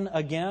sin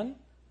again?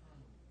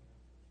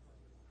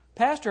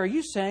 Pastor, are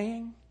you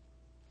saying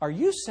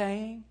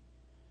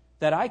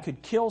that I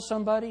could kill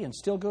somebody and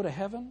still go to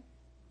heaven?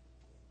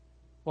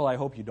 Well, I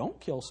hope you don't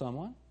kill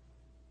someone.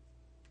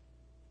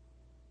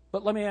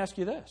 But let me ask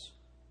you this.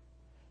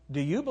 Do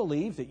you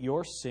believe that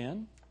your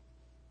sin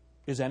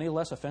is any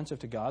less offensive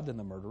to God than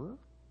the murderer?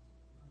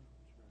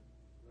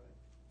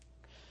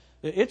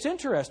 It's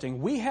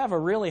interesting. We have a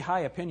really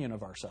high opinion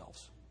of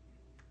ourselves.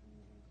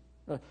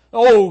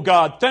 Oh,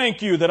 God,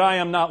 thank you that I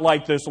am not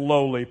like this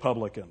lowly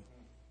publican.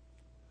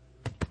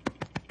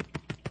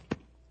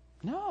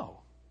 No.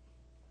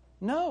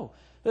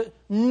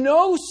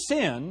 No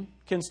sin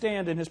can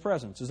stand in His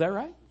presence. Is that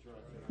right?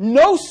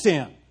 No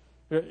sin.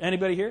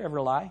 Anybody here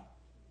ever lie?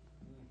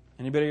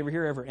 Anybody ever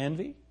here ever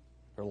envy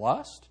or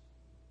lust?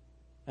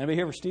 Anybody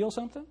here ever steal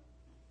something?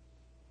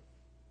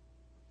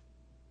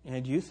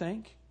 And do you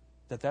think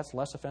that that's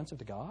less offensive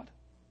to God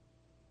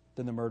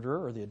than the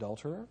murderer or the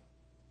adulterer?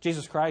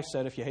 Jesus Christ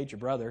said if you hate your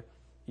brother,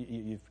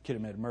 you've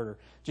committed murder.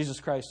 Jesus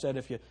Christ said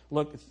if you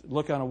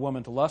look on a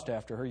woman to lust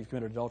after her, you've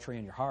committed adultery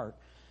in your heart.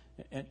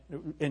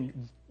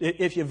 And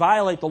if you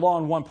violate the law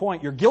on one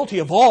point, you're guilty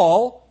of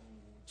all.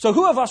 So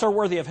who of us are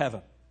worthy of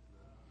heaven?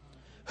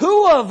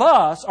 Who of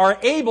us are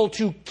able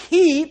to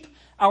keep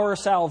our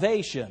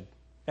salvation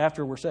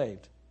after we're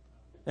saved?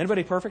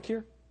 Anybody perfect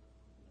here?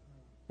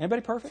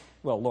 Anybody perfect?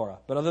 Well, Laura.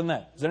 But other than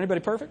that, is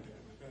anybody perfect?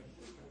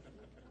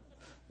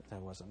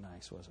 That wasn't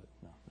nice, was it?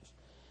 No.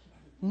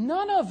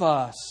 None of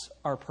us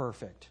are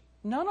perfect.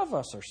 None of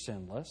us are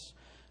sinless.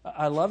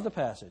 I love the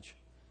passage.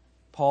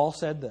 Paul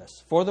said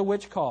this, "For the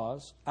which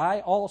cause I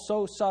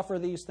also suffer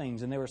these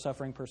things," and they were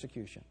suffering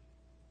persecution.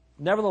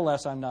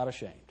 "Nevertheless, I'm not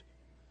ashamed,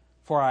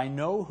 for I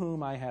know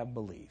whom I have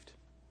believed,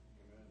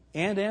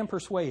 and am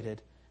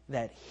persuaded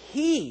that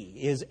He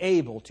is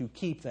able to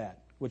keep that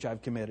which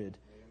I've committed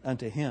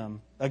unto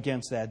Him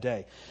against that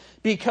day.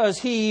 Because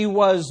He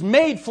was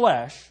made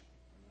flesh,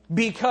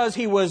 because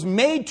He was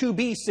made to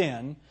be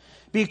sin,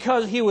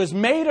 because He was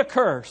made a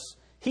curse,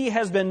 He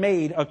has been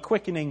made a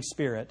quickening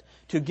spirit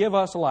to give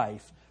us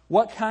life."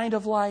 What kind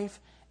of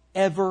life?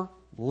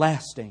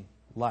 Everlasting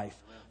life.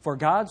 "For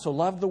God so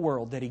loved the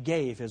world that He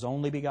gave His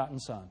only begotten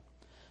Son,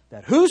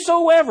 that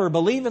whosoever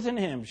believeth in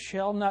Him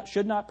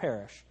should not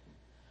perish,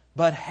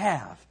 but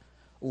have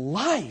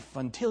life,"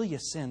 until you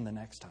sin the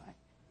next time.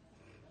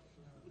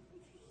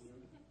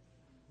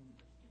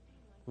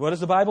 What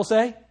does the Bible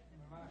say?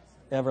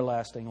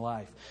 Everlasting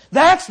life.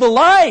 That's the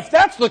life.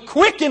 That's the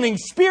quickening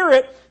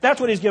spirit.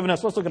 That's what He's given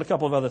us. Let's look at a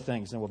couple of other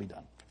things and we'll be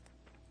done.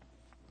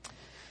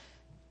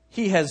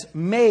 He has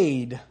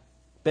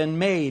been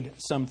made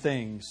some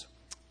things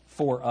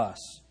for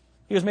us.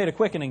 He was made a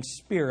quickening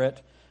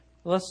spirit.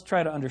 Let's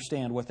try to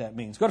understand what that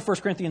means. Go to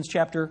 1 Corinthians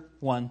chapter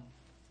 1.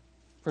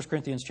 1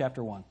 Corinthians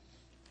chapter 1.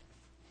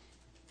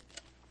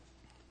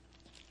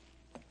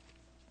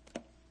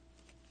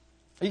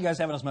 Are you guys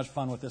having as much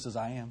fun with this as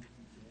I am?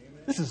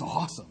 This is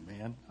awesome,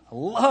 man. I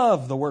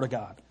love the Word of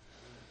God.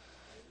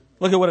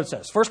 Look at what it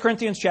says. 1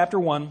 Corinthians chapter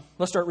 1.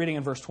 Let's start reading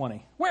in verse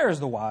 20. "Where is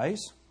the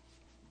wise?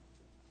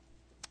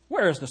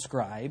 Where is the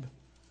scribe?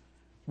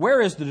 Where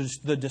is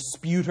the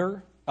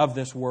disputer of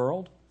this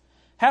world?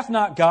 Hath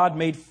not God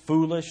made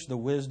foolish the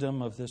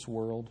wisdom of this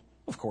world?"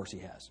 Of course He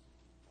has.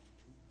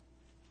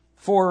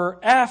 "For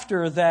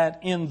after that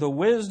in the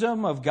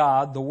wisdom of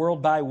God, the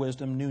world by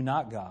wisdom knew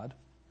not God,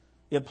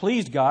 it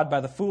pleased God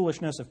by the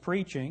foolishness of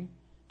preaching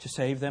to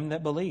save them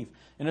that believe."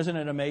 And isn't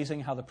it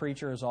amazing how the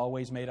preacher is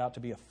always made out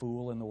to be a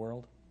fool in the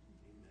world?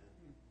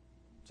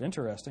 It's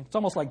interesting. It's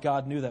almost like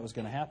God knew that was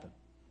going to happen.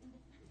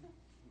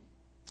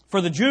 "For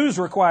the Jews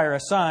require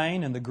a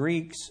sign, and the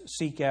Greeks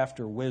seek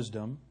after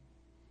wisdom.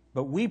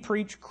 But we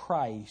preach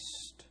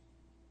Christ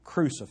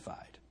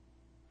crucified.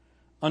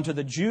 Unto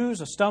the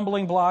Jews a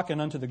stumbling block, and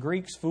unto the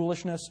Greeks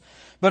foolishness.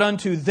 But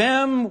unto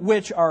them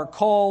which are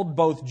called,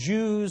 both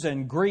Jews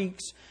and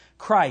Greeks,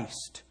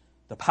 Christ,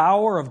 the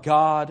power of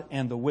God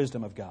and the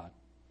wisdom of God.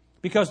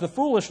 Because the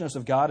foolishness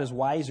of God is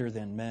wiser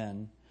than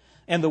men,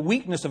 and the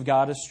weakness of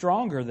God is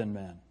stronger than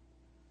men.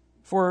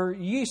 For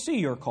ye see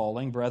your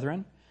calling,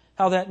 brethren,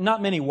 how that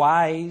not many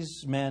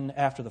wise men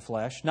after the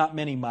flesh, not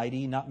many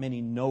mighty, not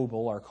many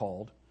noble are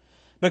called.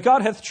 But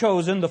God hath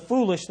chosen the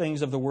foolish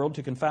things of the world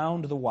to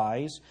confound the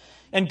wise,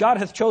 and God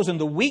hath chosen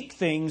the weak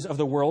things of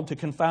the world to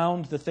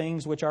confound the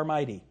things which are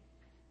mighty.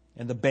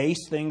 And the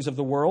base things of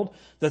the world,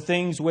 the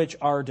things which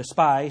are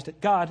despised,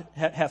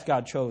 hath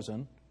God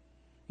chosen.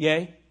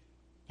 Yea,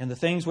 and the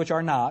things which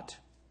are not,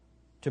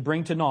 to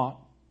bring to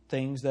naught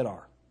things that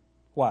are.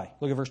 Why?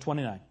 Look at verse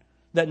 29.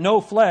 That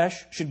no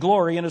flesh should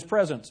glory in His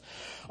presence.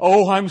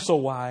 Oh, I'm so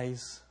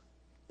wise.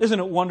 Isn't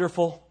it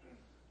wonderful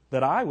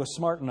that I was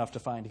smart enough to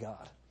find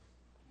God?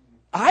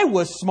 I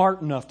was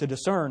smart enough to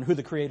discern who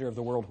the creator of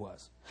the world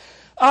was.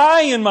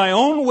 I, in my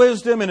own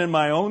wisdom and in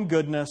my own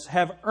goodness,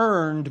 have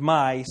earned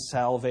my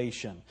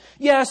salvation.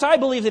 Yes, I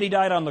believe that He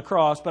died on the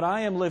cross, but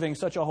I am living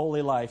such a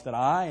holy life that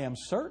I am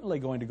certainly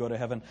going to go to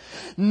heaven.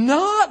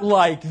 Not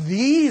like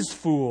these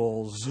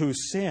fools who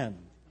sin,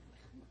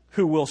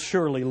 who will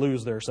surely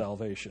lose their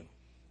salvation.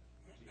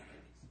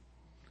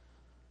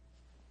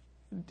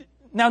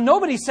 Now,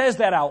 nobody says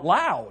that out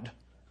loud,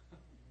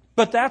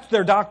 but that's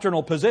their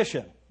doctrinal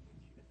position.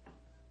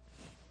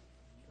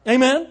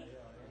 Amen?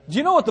 Do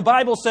you know what the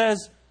Bible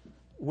says?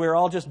 We're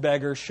all just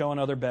beggars showing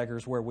other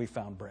beggars where we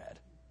found bread.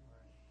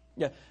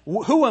 Yeah.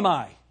 Who am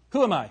I?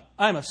 Who am I?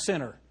 I'm a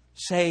sinner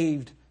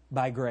saved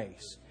by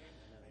grace.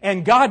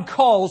 And God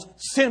calls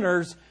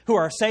sinners who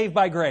are saved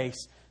by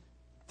grace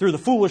through the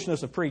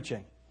foolishness of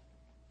preaching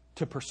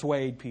to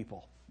persuade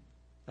people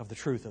of the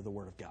truth of the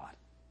Word of God.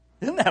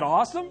 Isn't that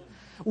awesome?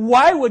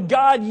 Why would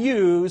God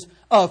use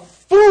a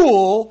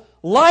fool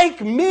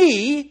like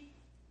me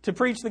to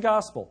preach the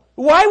gospel?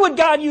 Why would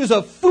God use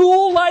a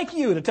fool like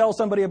you to tell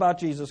somebody about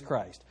Jesus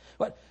Christ?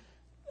 But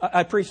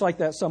I preached like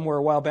that somewhere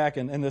a while back,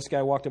 and this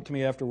guy walked up to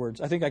me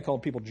afterwards. I think I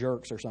called people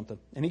jerks or something.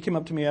 And he came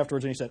up to me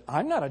afterwards and he said,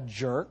 "I'm not a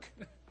jerk."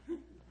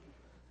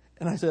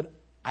 And I said,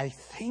 "I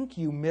think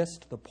you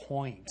missed the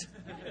point."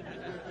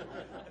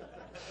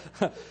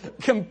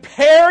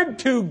 Compared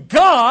to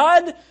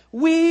God,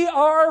 we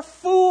are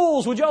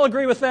fools. Would you all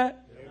agree with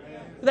that?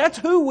 Amen. That's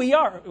who we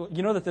are.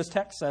 You know that this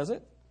text says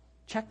it?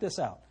 Check this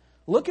out.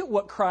 Look at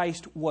what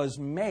Christ was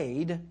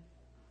made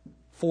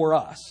for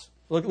us.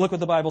 Look what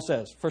the Bible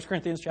says. 1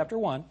 Corinthians chapter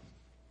 1.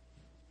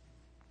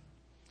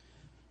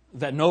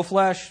 That no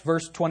flesh,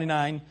 verse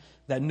 29,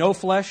 that no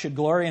flesh should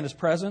glory in His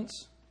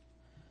presence,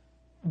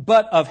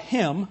 but of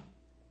Him,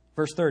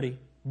 verse 30,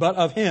 but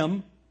of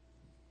Him,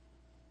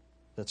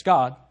 that's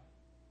God,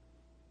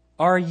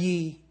 are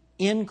ye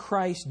in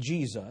Christ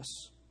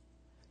Jesus,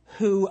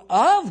 who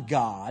of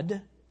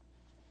God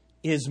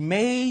is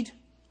made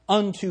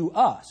unto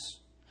us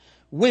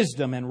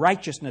wisdom and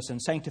righteousness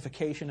and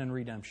sanctification and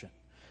redemption.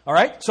 All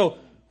right? So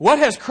what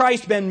has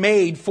Christ been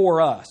made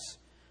for us?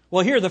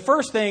 Well, here, the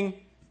first thing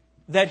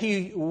that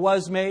He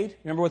was made,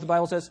 remember what the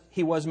Bible says?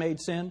 He was made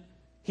sin.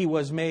 He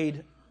was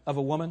made of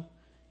a woman.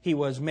 He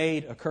was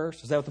made a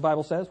curse. Is that what the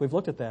Bible says? We've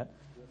looked at that.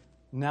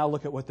 Now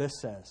look at what this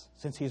says.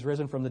 Since He's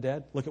risen from the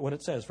dead, look at what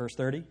it says, verse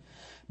 30.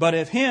 But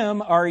of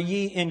Him are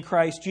ye in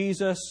Christ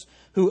Jesus,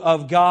 who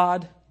of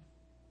God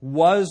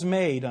was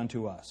made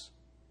unto us.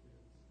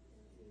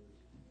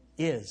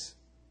 Is.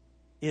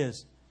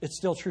 It's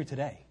still true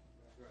today.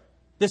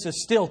 This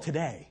is still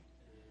today.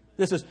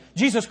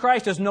 Jesus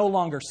Christ is no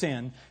longer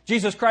sin.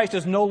 Jesus Christ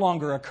is no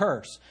longer a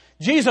curse.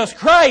 Jesus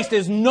Christ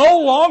is no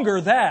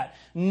longer that.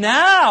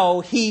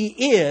 Now He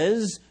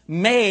is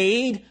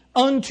made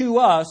unto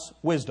us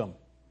wisdom.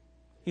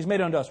 He's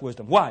made unto us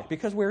wisdom. Why?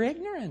 Because we're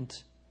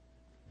ignorant.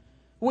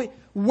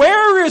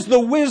 Where is the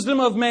wisdom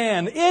of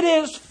man? It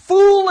is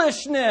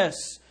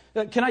foolishness.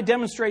 Can I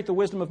demonstrate the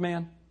wisdom of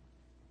man?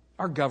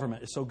 Our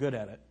government is so good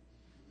at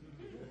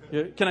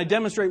it. Can I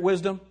demonstrate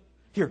wisdom?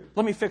 Here,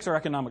 let me fix our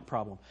economic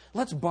problem.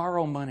 Let's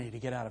borrow money to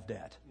get out of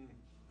debt.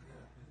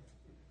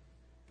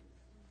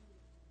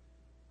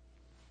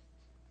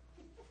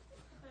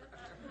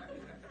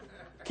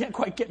 Can't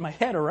quite get my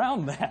head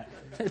around that.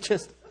 It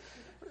just,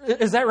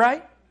 is that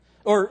right?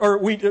 Or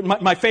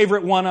my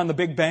favorite one on the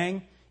Big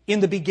Bang. In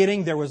the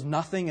beginning there was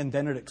nothing and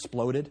then it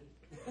exploded.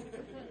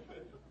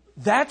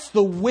 That's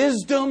the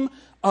wisdom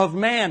of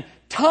man.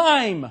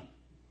 Time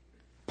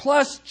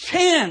plus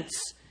chance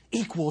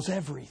equals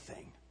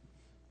everything.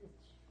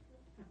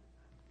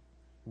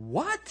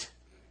 What?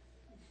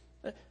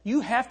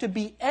 You have to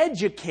be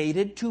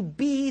educated to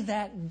be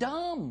that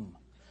dumb.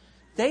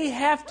 They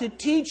have to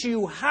teach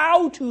you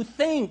how to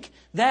think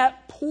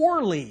that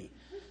poorly.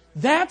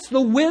 That's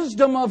the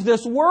wisdom of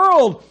this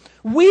world.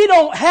 We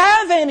don't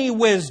have any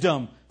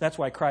wisdom. That's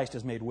why Christ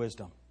has made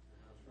wisdom.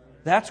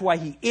 That's why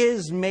He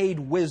is made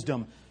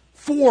wisdom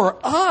for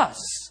us.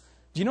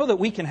 Do you know that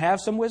we can have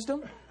some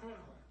wisdom?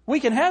 We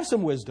can have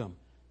some wisdom.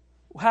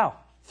 How?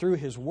 Through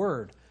His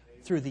Word.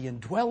 Through the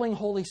indwelling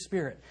Holy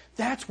Spirit.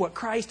 That's what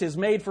Christ has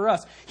made for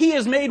us. He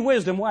has made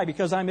wisdom. Why?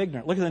 Because I'm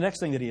ignorant. Look at the next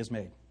thing that He has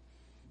made.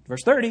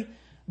 Verse 30.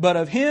 But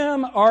of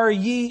Him are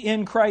ye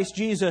in Christ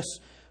Jesus,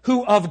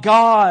 who of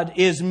God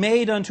is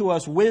made unto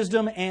us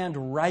wisdom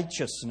and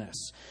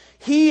righteousness.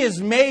 He is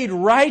made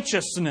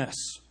righteousness.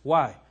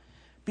 Why?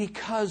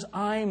 Because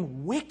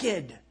I'm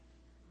wicked.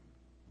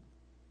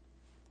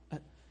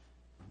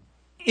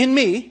 In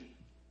me,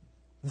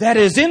 that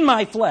is in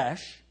my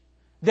flesh,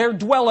 there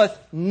dwelleth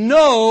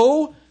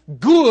no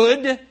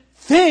good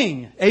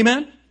thing.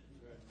 Amen?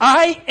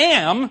 I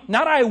am,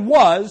 not I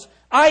was,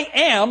 I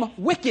am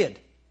wicked.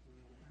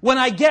 When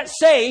I get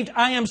saved,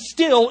 I am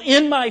still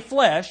in my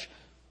flesh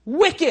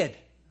wicked.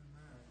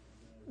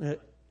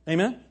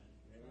 Amen?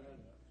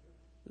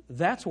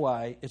 That's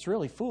why it's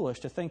really foolish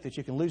to think that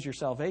you can lose your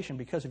salvation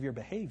because of your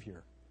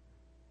behavior.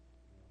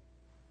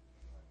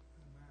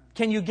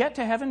 Can you get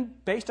to heaven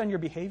based on your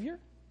behavior?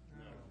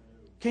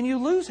 Can you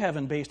lose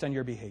heaven based on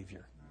your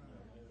behavior?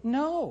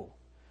 No.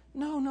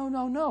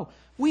 No.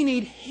 We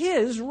need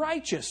His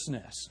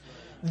righteousness.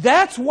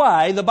 That's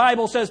why the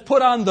Bible says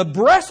put on the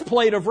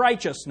breastplate of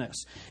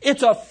righteousness.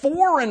 It's a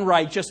foreign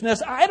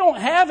righteousness. I don't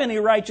have any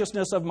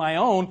righteousness of my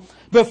own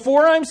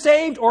before I'm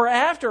saved or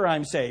after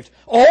I'm saved.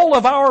 All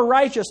of our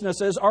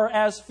righteousnesses are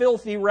as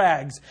filthy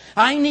rags.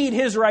 I need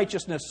His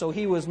righteousness, so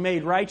He was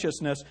made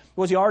righteousness.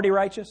 Was He already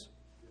righteous?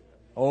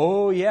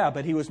 Oh yeah,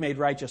 but He was made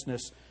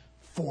righteousness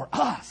for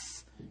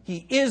us.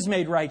 He is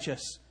made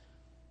righteous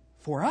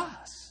for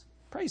us.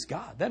 Praise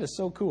God. That is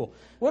so cool.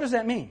 What does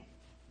that mean?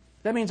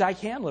 That means I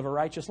can live a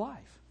righteous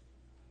life.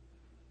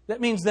 That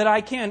means that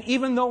I can,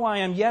 even though I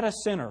am yet a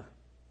sinner.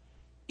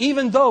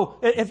 Even though,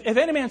 if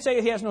any man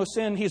say he has no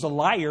sin, he's a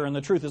liar and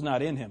the truth is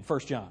not in him. 1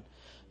 John.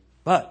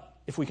 But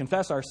if we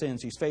confess our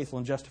sins, He's faithful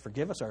and just to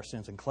forgive us our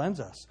sins and cleanse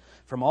us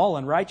from all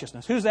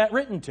unrighteousness. Who's that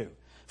written to?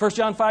 1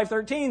 John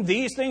 5:13.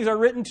 These things are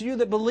written to you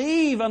that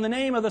believe on the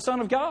name of the Son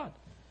of God.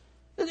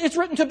 It's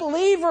written to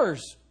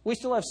believers. We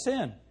still have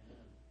sin.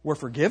 We're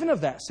forgiven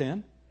of that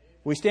sin.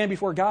 We stand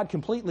before God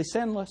completely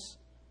sinless.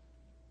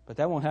 But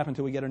that won't happen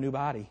until we get a new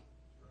body.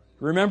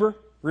 Remember,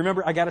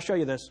 I got to show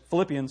you this.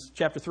 Philippians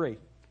chapter 3.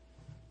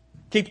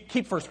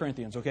 Keep 1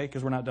 Corinthians, okay?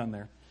 Because we're not done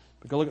there.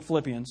 But go look at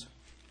Philippians.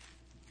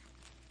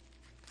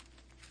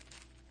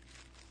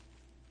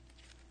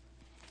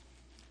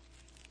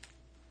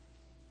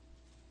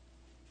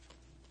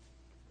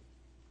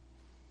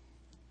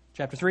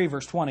 Chapter 3,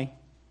 verse 20.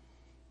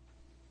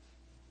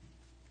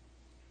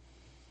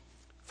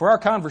 For our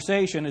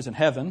conversation is in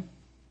heaven,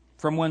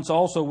 from whence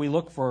also we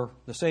look for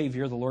the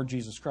Savior, the Lord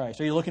Jesus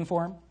Christ. Are you looking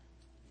for Him?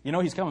 You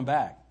know He's coming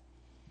back.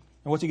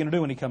 And what's He going to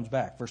do when He comes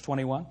back? Verse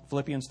 21,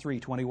 Philippians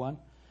 3:21.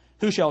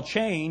 Who shall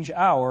change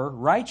our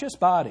righteous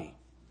body?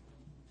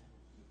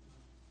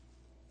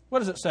 What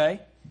does it say?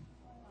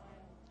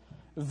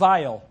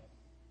 Vile.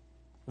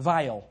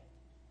 Vile.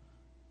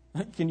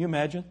 Can you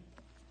imagine?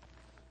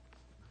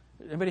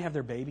 Anybody have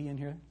their baby in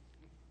here?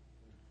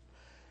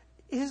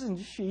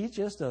 Isn't she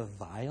just a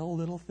vile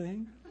little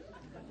thing?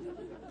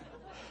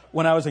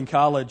 When I was in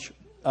college,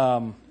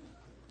 there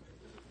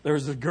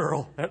was a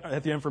girl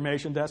at the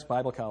information desk,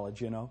 Bible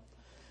college,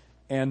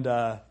 And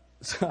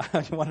so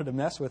I wanted to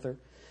mess with her.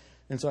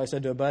 And so I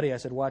said to a buddy, I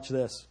said, watch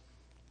this.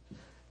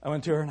 I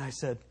went to her and I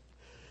said,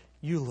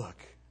 you look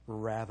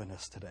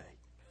ravenous today.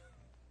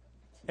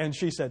 And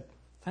she said,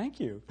 thank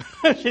you.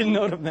 She didn't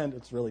know what it meant.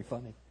 It's really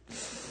funny.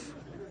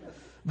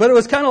 But it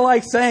was kind of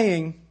like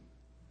saying,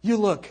 you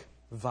look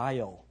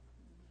vile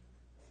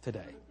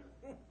today.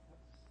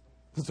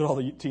 That's what all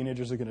the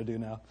teenagers are going to do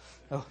now.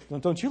 Oh,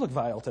 don't you look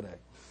vile today?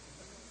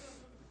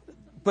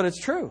 But it's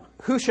true.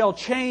 Who shall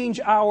change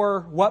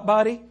our what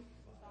body?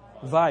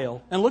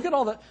 Vile. And look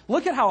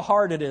at how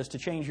hard it is to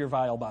change your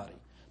vile body.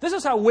 This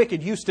is how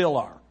wicked you still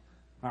are.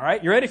 All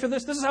right? You ready for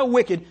this? This is how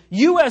wicked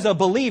you as a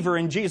believer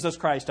in Jesus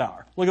Christ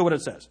are. Look at what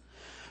it says.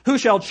 Who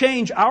shall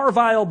change our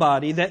vile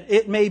body that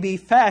it may be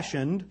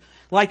fashioned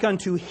like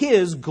unto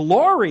His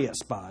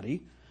glorious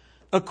body,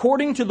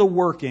 according to the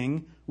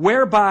working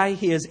whereby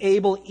He is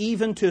able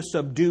even to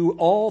subdue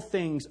all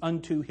things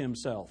unto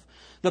Himself.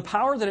 The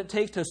power that it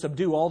takes to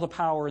subdue all the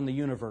power in the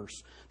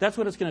universe, that's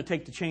what it's going to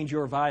take to change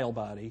your vile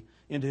body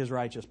into His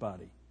righteous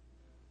body.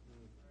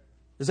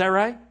 Is that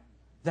right?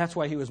 That's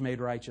why He was made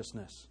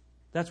righteousness.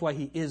 That's why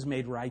He is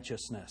made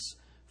righteousness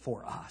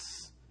for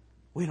us.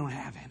 We don't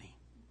have any.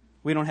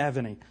 We don't have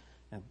any.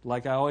 And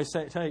like I always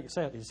say,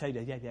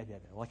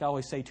 like I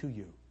always say to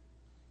you.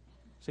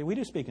 See, we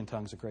do speak in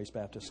tongues at Grace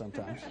Baptist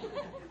sometimes.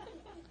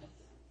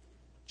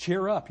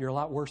 Cheer up. You're a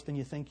lot worse than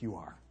you think you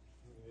are.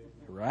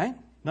 Right?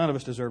 None of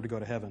us deserve to go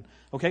to heaven.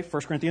 Okay,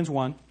 1 Corinthians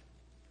 1.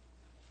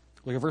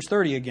 Look at verse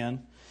 30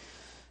 again.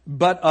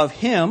 But of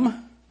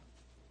Him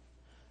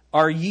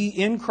are ye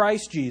in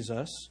Christ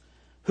Jesus,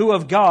 who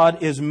of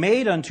God is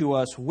made unto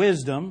us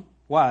wisdom.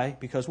 Why?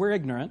 Because we're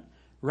ignorant.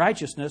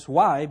 Righteousness.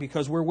 Why?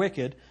 Because we're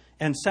wicked.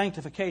 And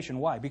sanctification.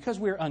 Why? Because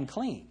we're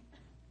unclean.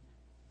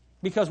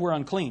 Because we're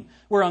unclean.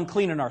 We're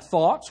unclean in our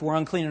thoughts. We're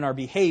unclean in our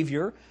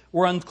behavior.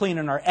 We're unclean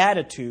in our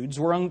attitudes.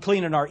 We're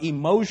unclean in our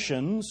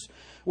emotions.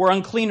 We're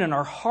unclean in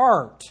our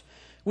heart.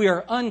 We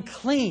are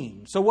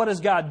unclean. So what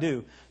does God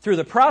do? Through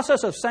the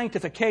process of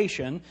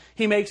sanctification,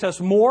 He makes us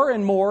more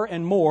and more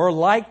and more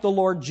like the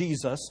Lord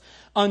Jesus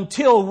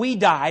until we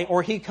die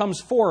or He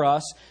comes for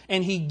us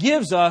and He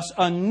gives us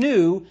a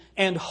new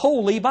and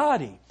holy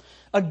body.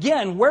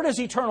 Again, where does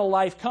eternal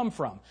life come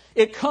from?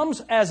 It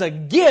comes as a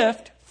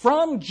gift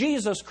from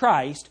Jesus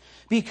Christ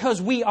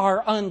because we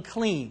are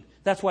unclean.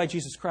 That's why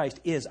Jesus Christ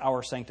is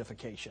our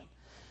sanctification.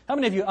 How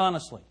many of you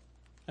honestly,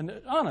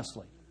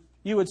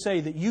 you would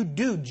say that you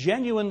do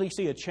genuinely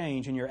see a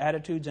change in your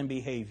attitudes and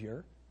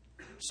behavior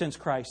since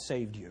Christ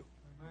saved you?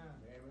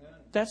 Amen.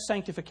 That's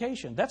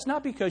sanctification. That's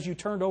not because you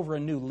turned over a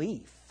new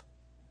leaf.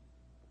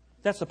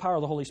 That's the power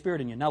of the Holy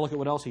Spirit in you. Now look at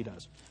what else He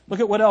does. Look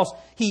at what else.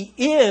 He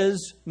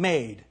is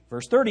made.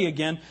 Verse 30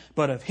 again.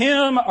 But of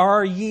Him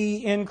are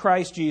ye in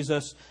Christ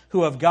Jesus,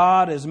 who of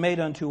God is made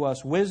unto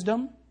us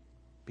wisdom,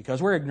 because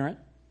we're ignorant,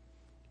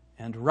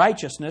 and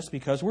righteousness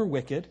because we're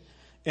wicked,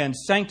 and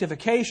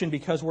sanctification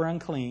because we're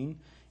unclean,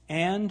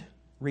 and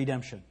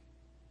redemption.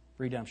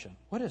 Redemption.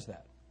 What is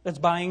that? That's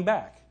buying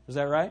back. Is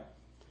that right?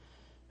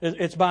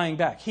 It's buying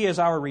back. He is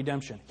our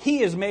redemption.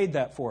 He has made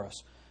that for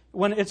us.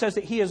 When it says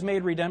that He has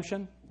made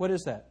redemption, what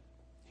is that?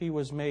 He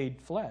was made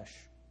flesh.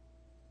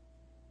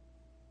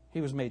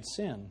 He was made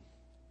sin.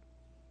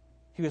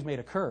 He was made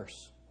a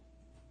curse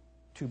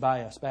to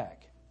buy us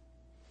back.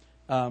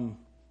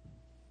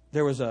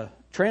 There was a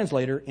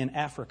translator in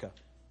Africa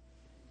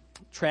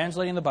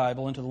translating the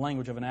Bible into the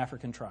language of an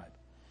African tribe.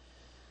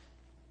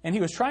 And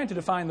he was trying to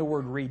define the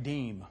word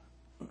redeem.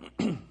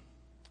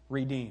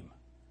 Redeem.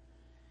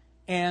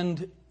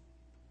 And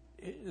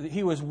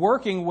he was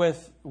working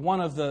with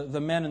one of the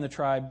men in the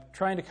tribe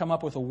trying to come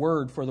up with a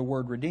word for the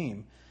word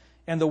redeem.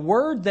 And the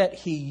word that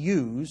he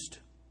used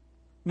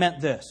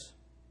meant this: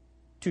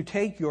 to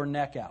take your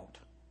neck out.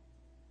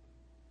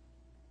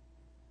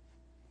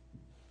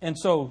 And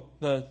so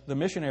the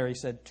missionary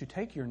said, to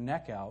take your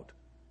neck out,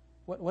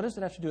 what does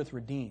it have to do with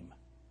redeem?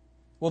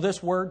 Well,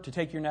 this word, to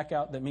take your neck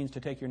out, that means to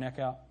take your neck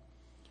out.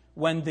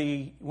 When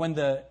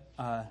the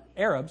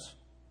Arabs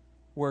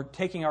were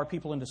taking our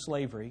people into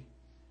slavery,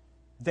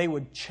 they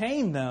would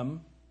chain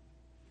them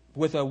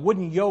with a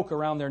wooden yoke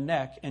around their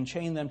neck and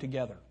chain them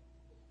together.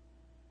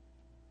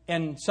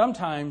 And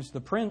sometimes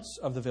the prince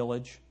of the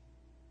village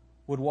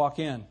would walk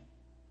in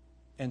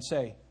and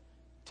say,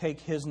 take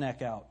his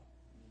neck out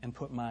and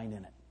put mine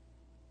in it.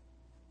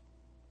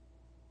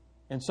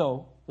 And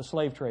so the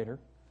slave trader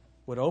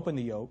would open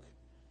the yoke,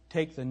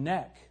 take the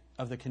neck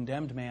of the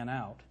condemned man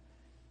out,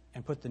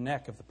 and put the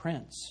neck of the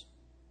prince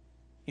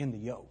in the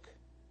yoke.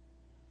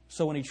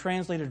 So when he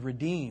translated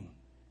redeem,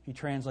 he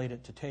translated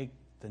it to take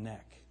the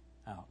neck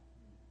out.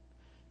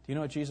 Do you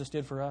know what Jesus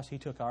did for us? He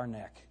took our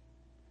neck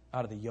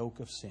out of the yoke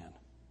of sin.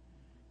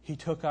 He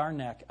took our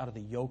neck out of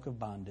the yoke of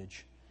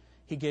bondage.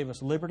 He gave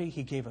us liberty.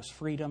 He gave us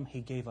freedom. He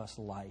gave us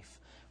life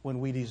when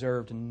we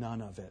deserved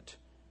none of it.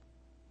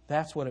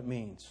 That's what it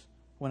means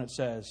when it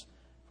says,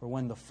 for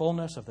when the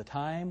fullness of the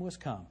time was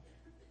come,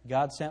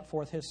 God sent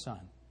forth His Son,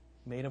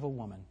 made of a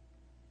woman,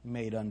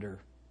 made under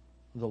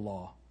the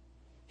law.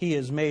 He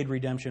has made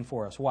redemption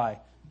for us. Why?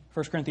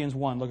 1 Corinthians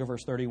 1, look at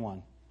verse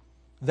 31.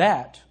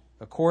 That,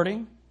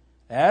 according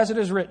as it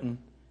is written,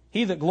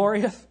 he that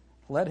glorieth,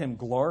 let him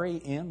glory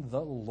in the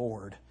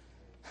Lord.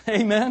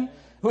 Amen?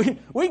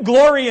 We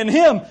glory in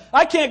Him.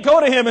 I can't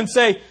go to Him and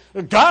say,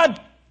 God,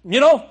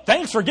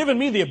 thanks for giving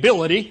me the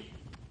ability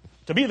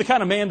to be the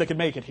kind of man that can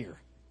make it here.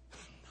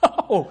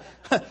 No.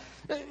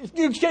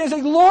 You can't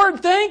say,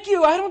 Lord, thank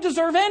you. I don't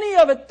deserve any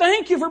of it.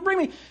 Thank you for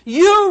bringing me.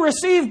 You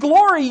receive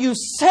glory. You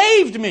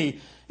saved me.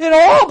 It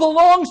all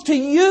belongs to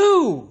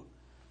you.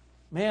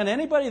 Man,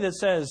 anybody that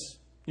says,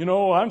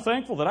 I'm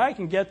thankful that I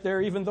can get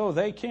there even though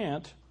they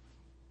can't,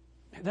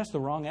 that's the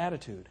wrong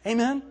attitude.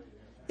 Amen?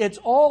 It's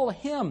all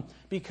Him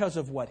because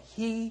of what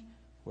He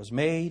was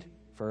made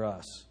for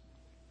us.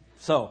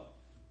 So,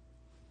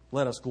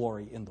 let us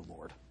glory in the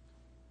Lord.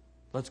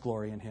 Let's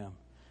glory in Him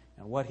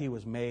and what He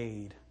was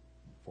made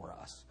for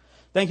us.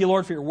 Thank you,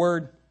 Lord, for your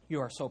word.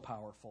 You are so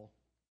powerful.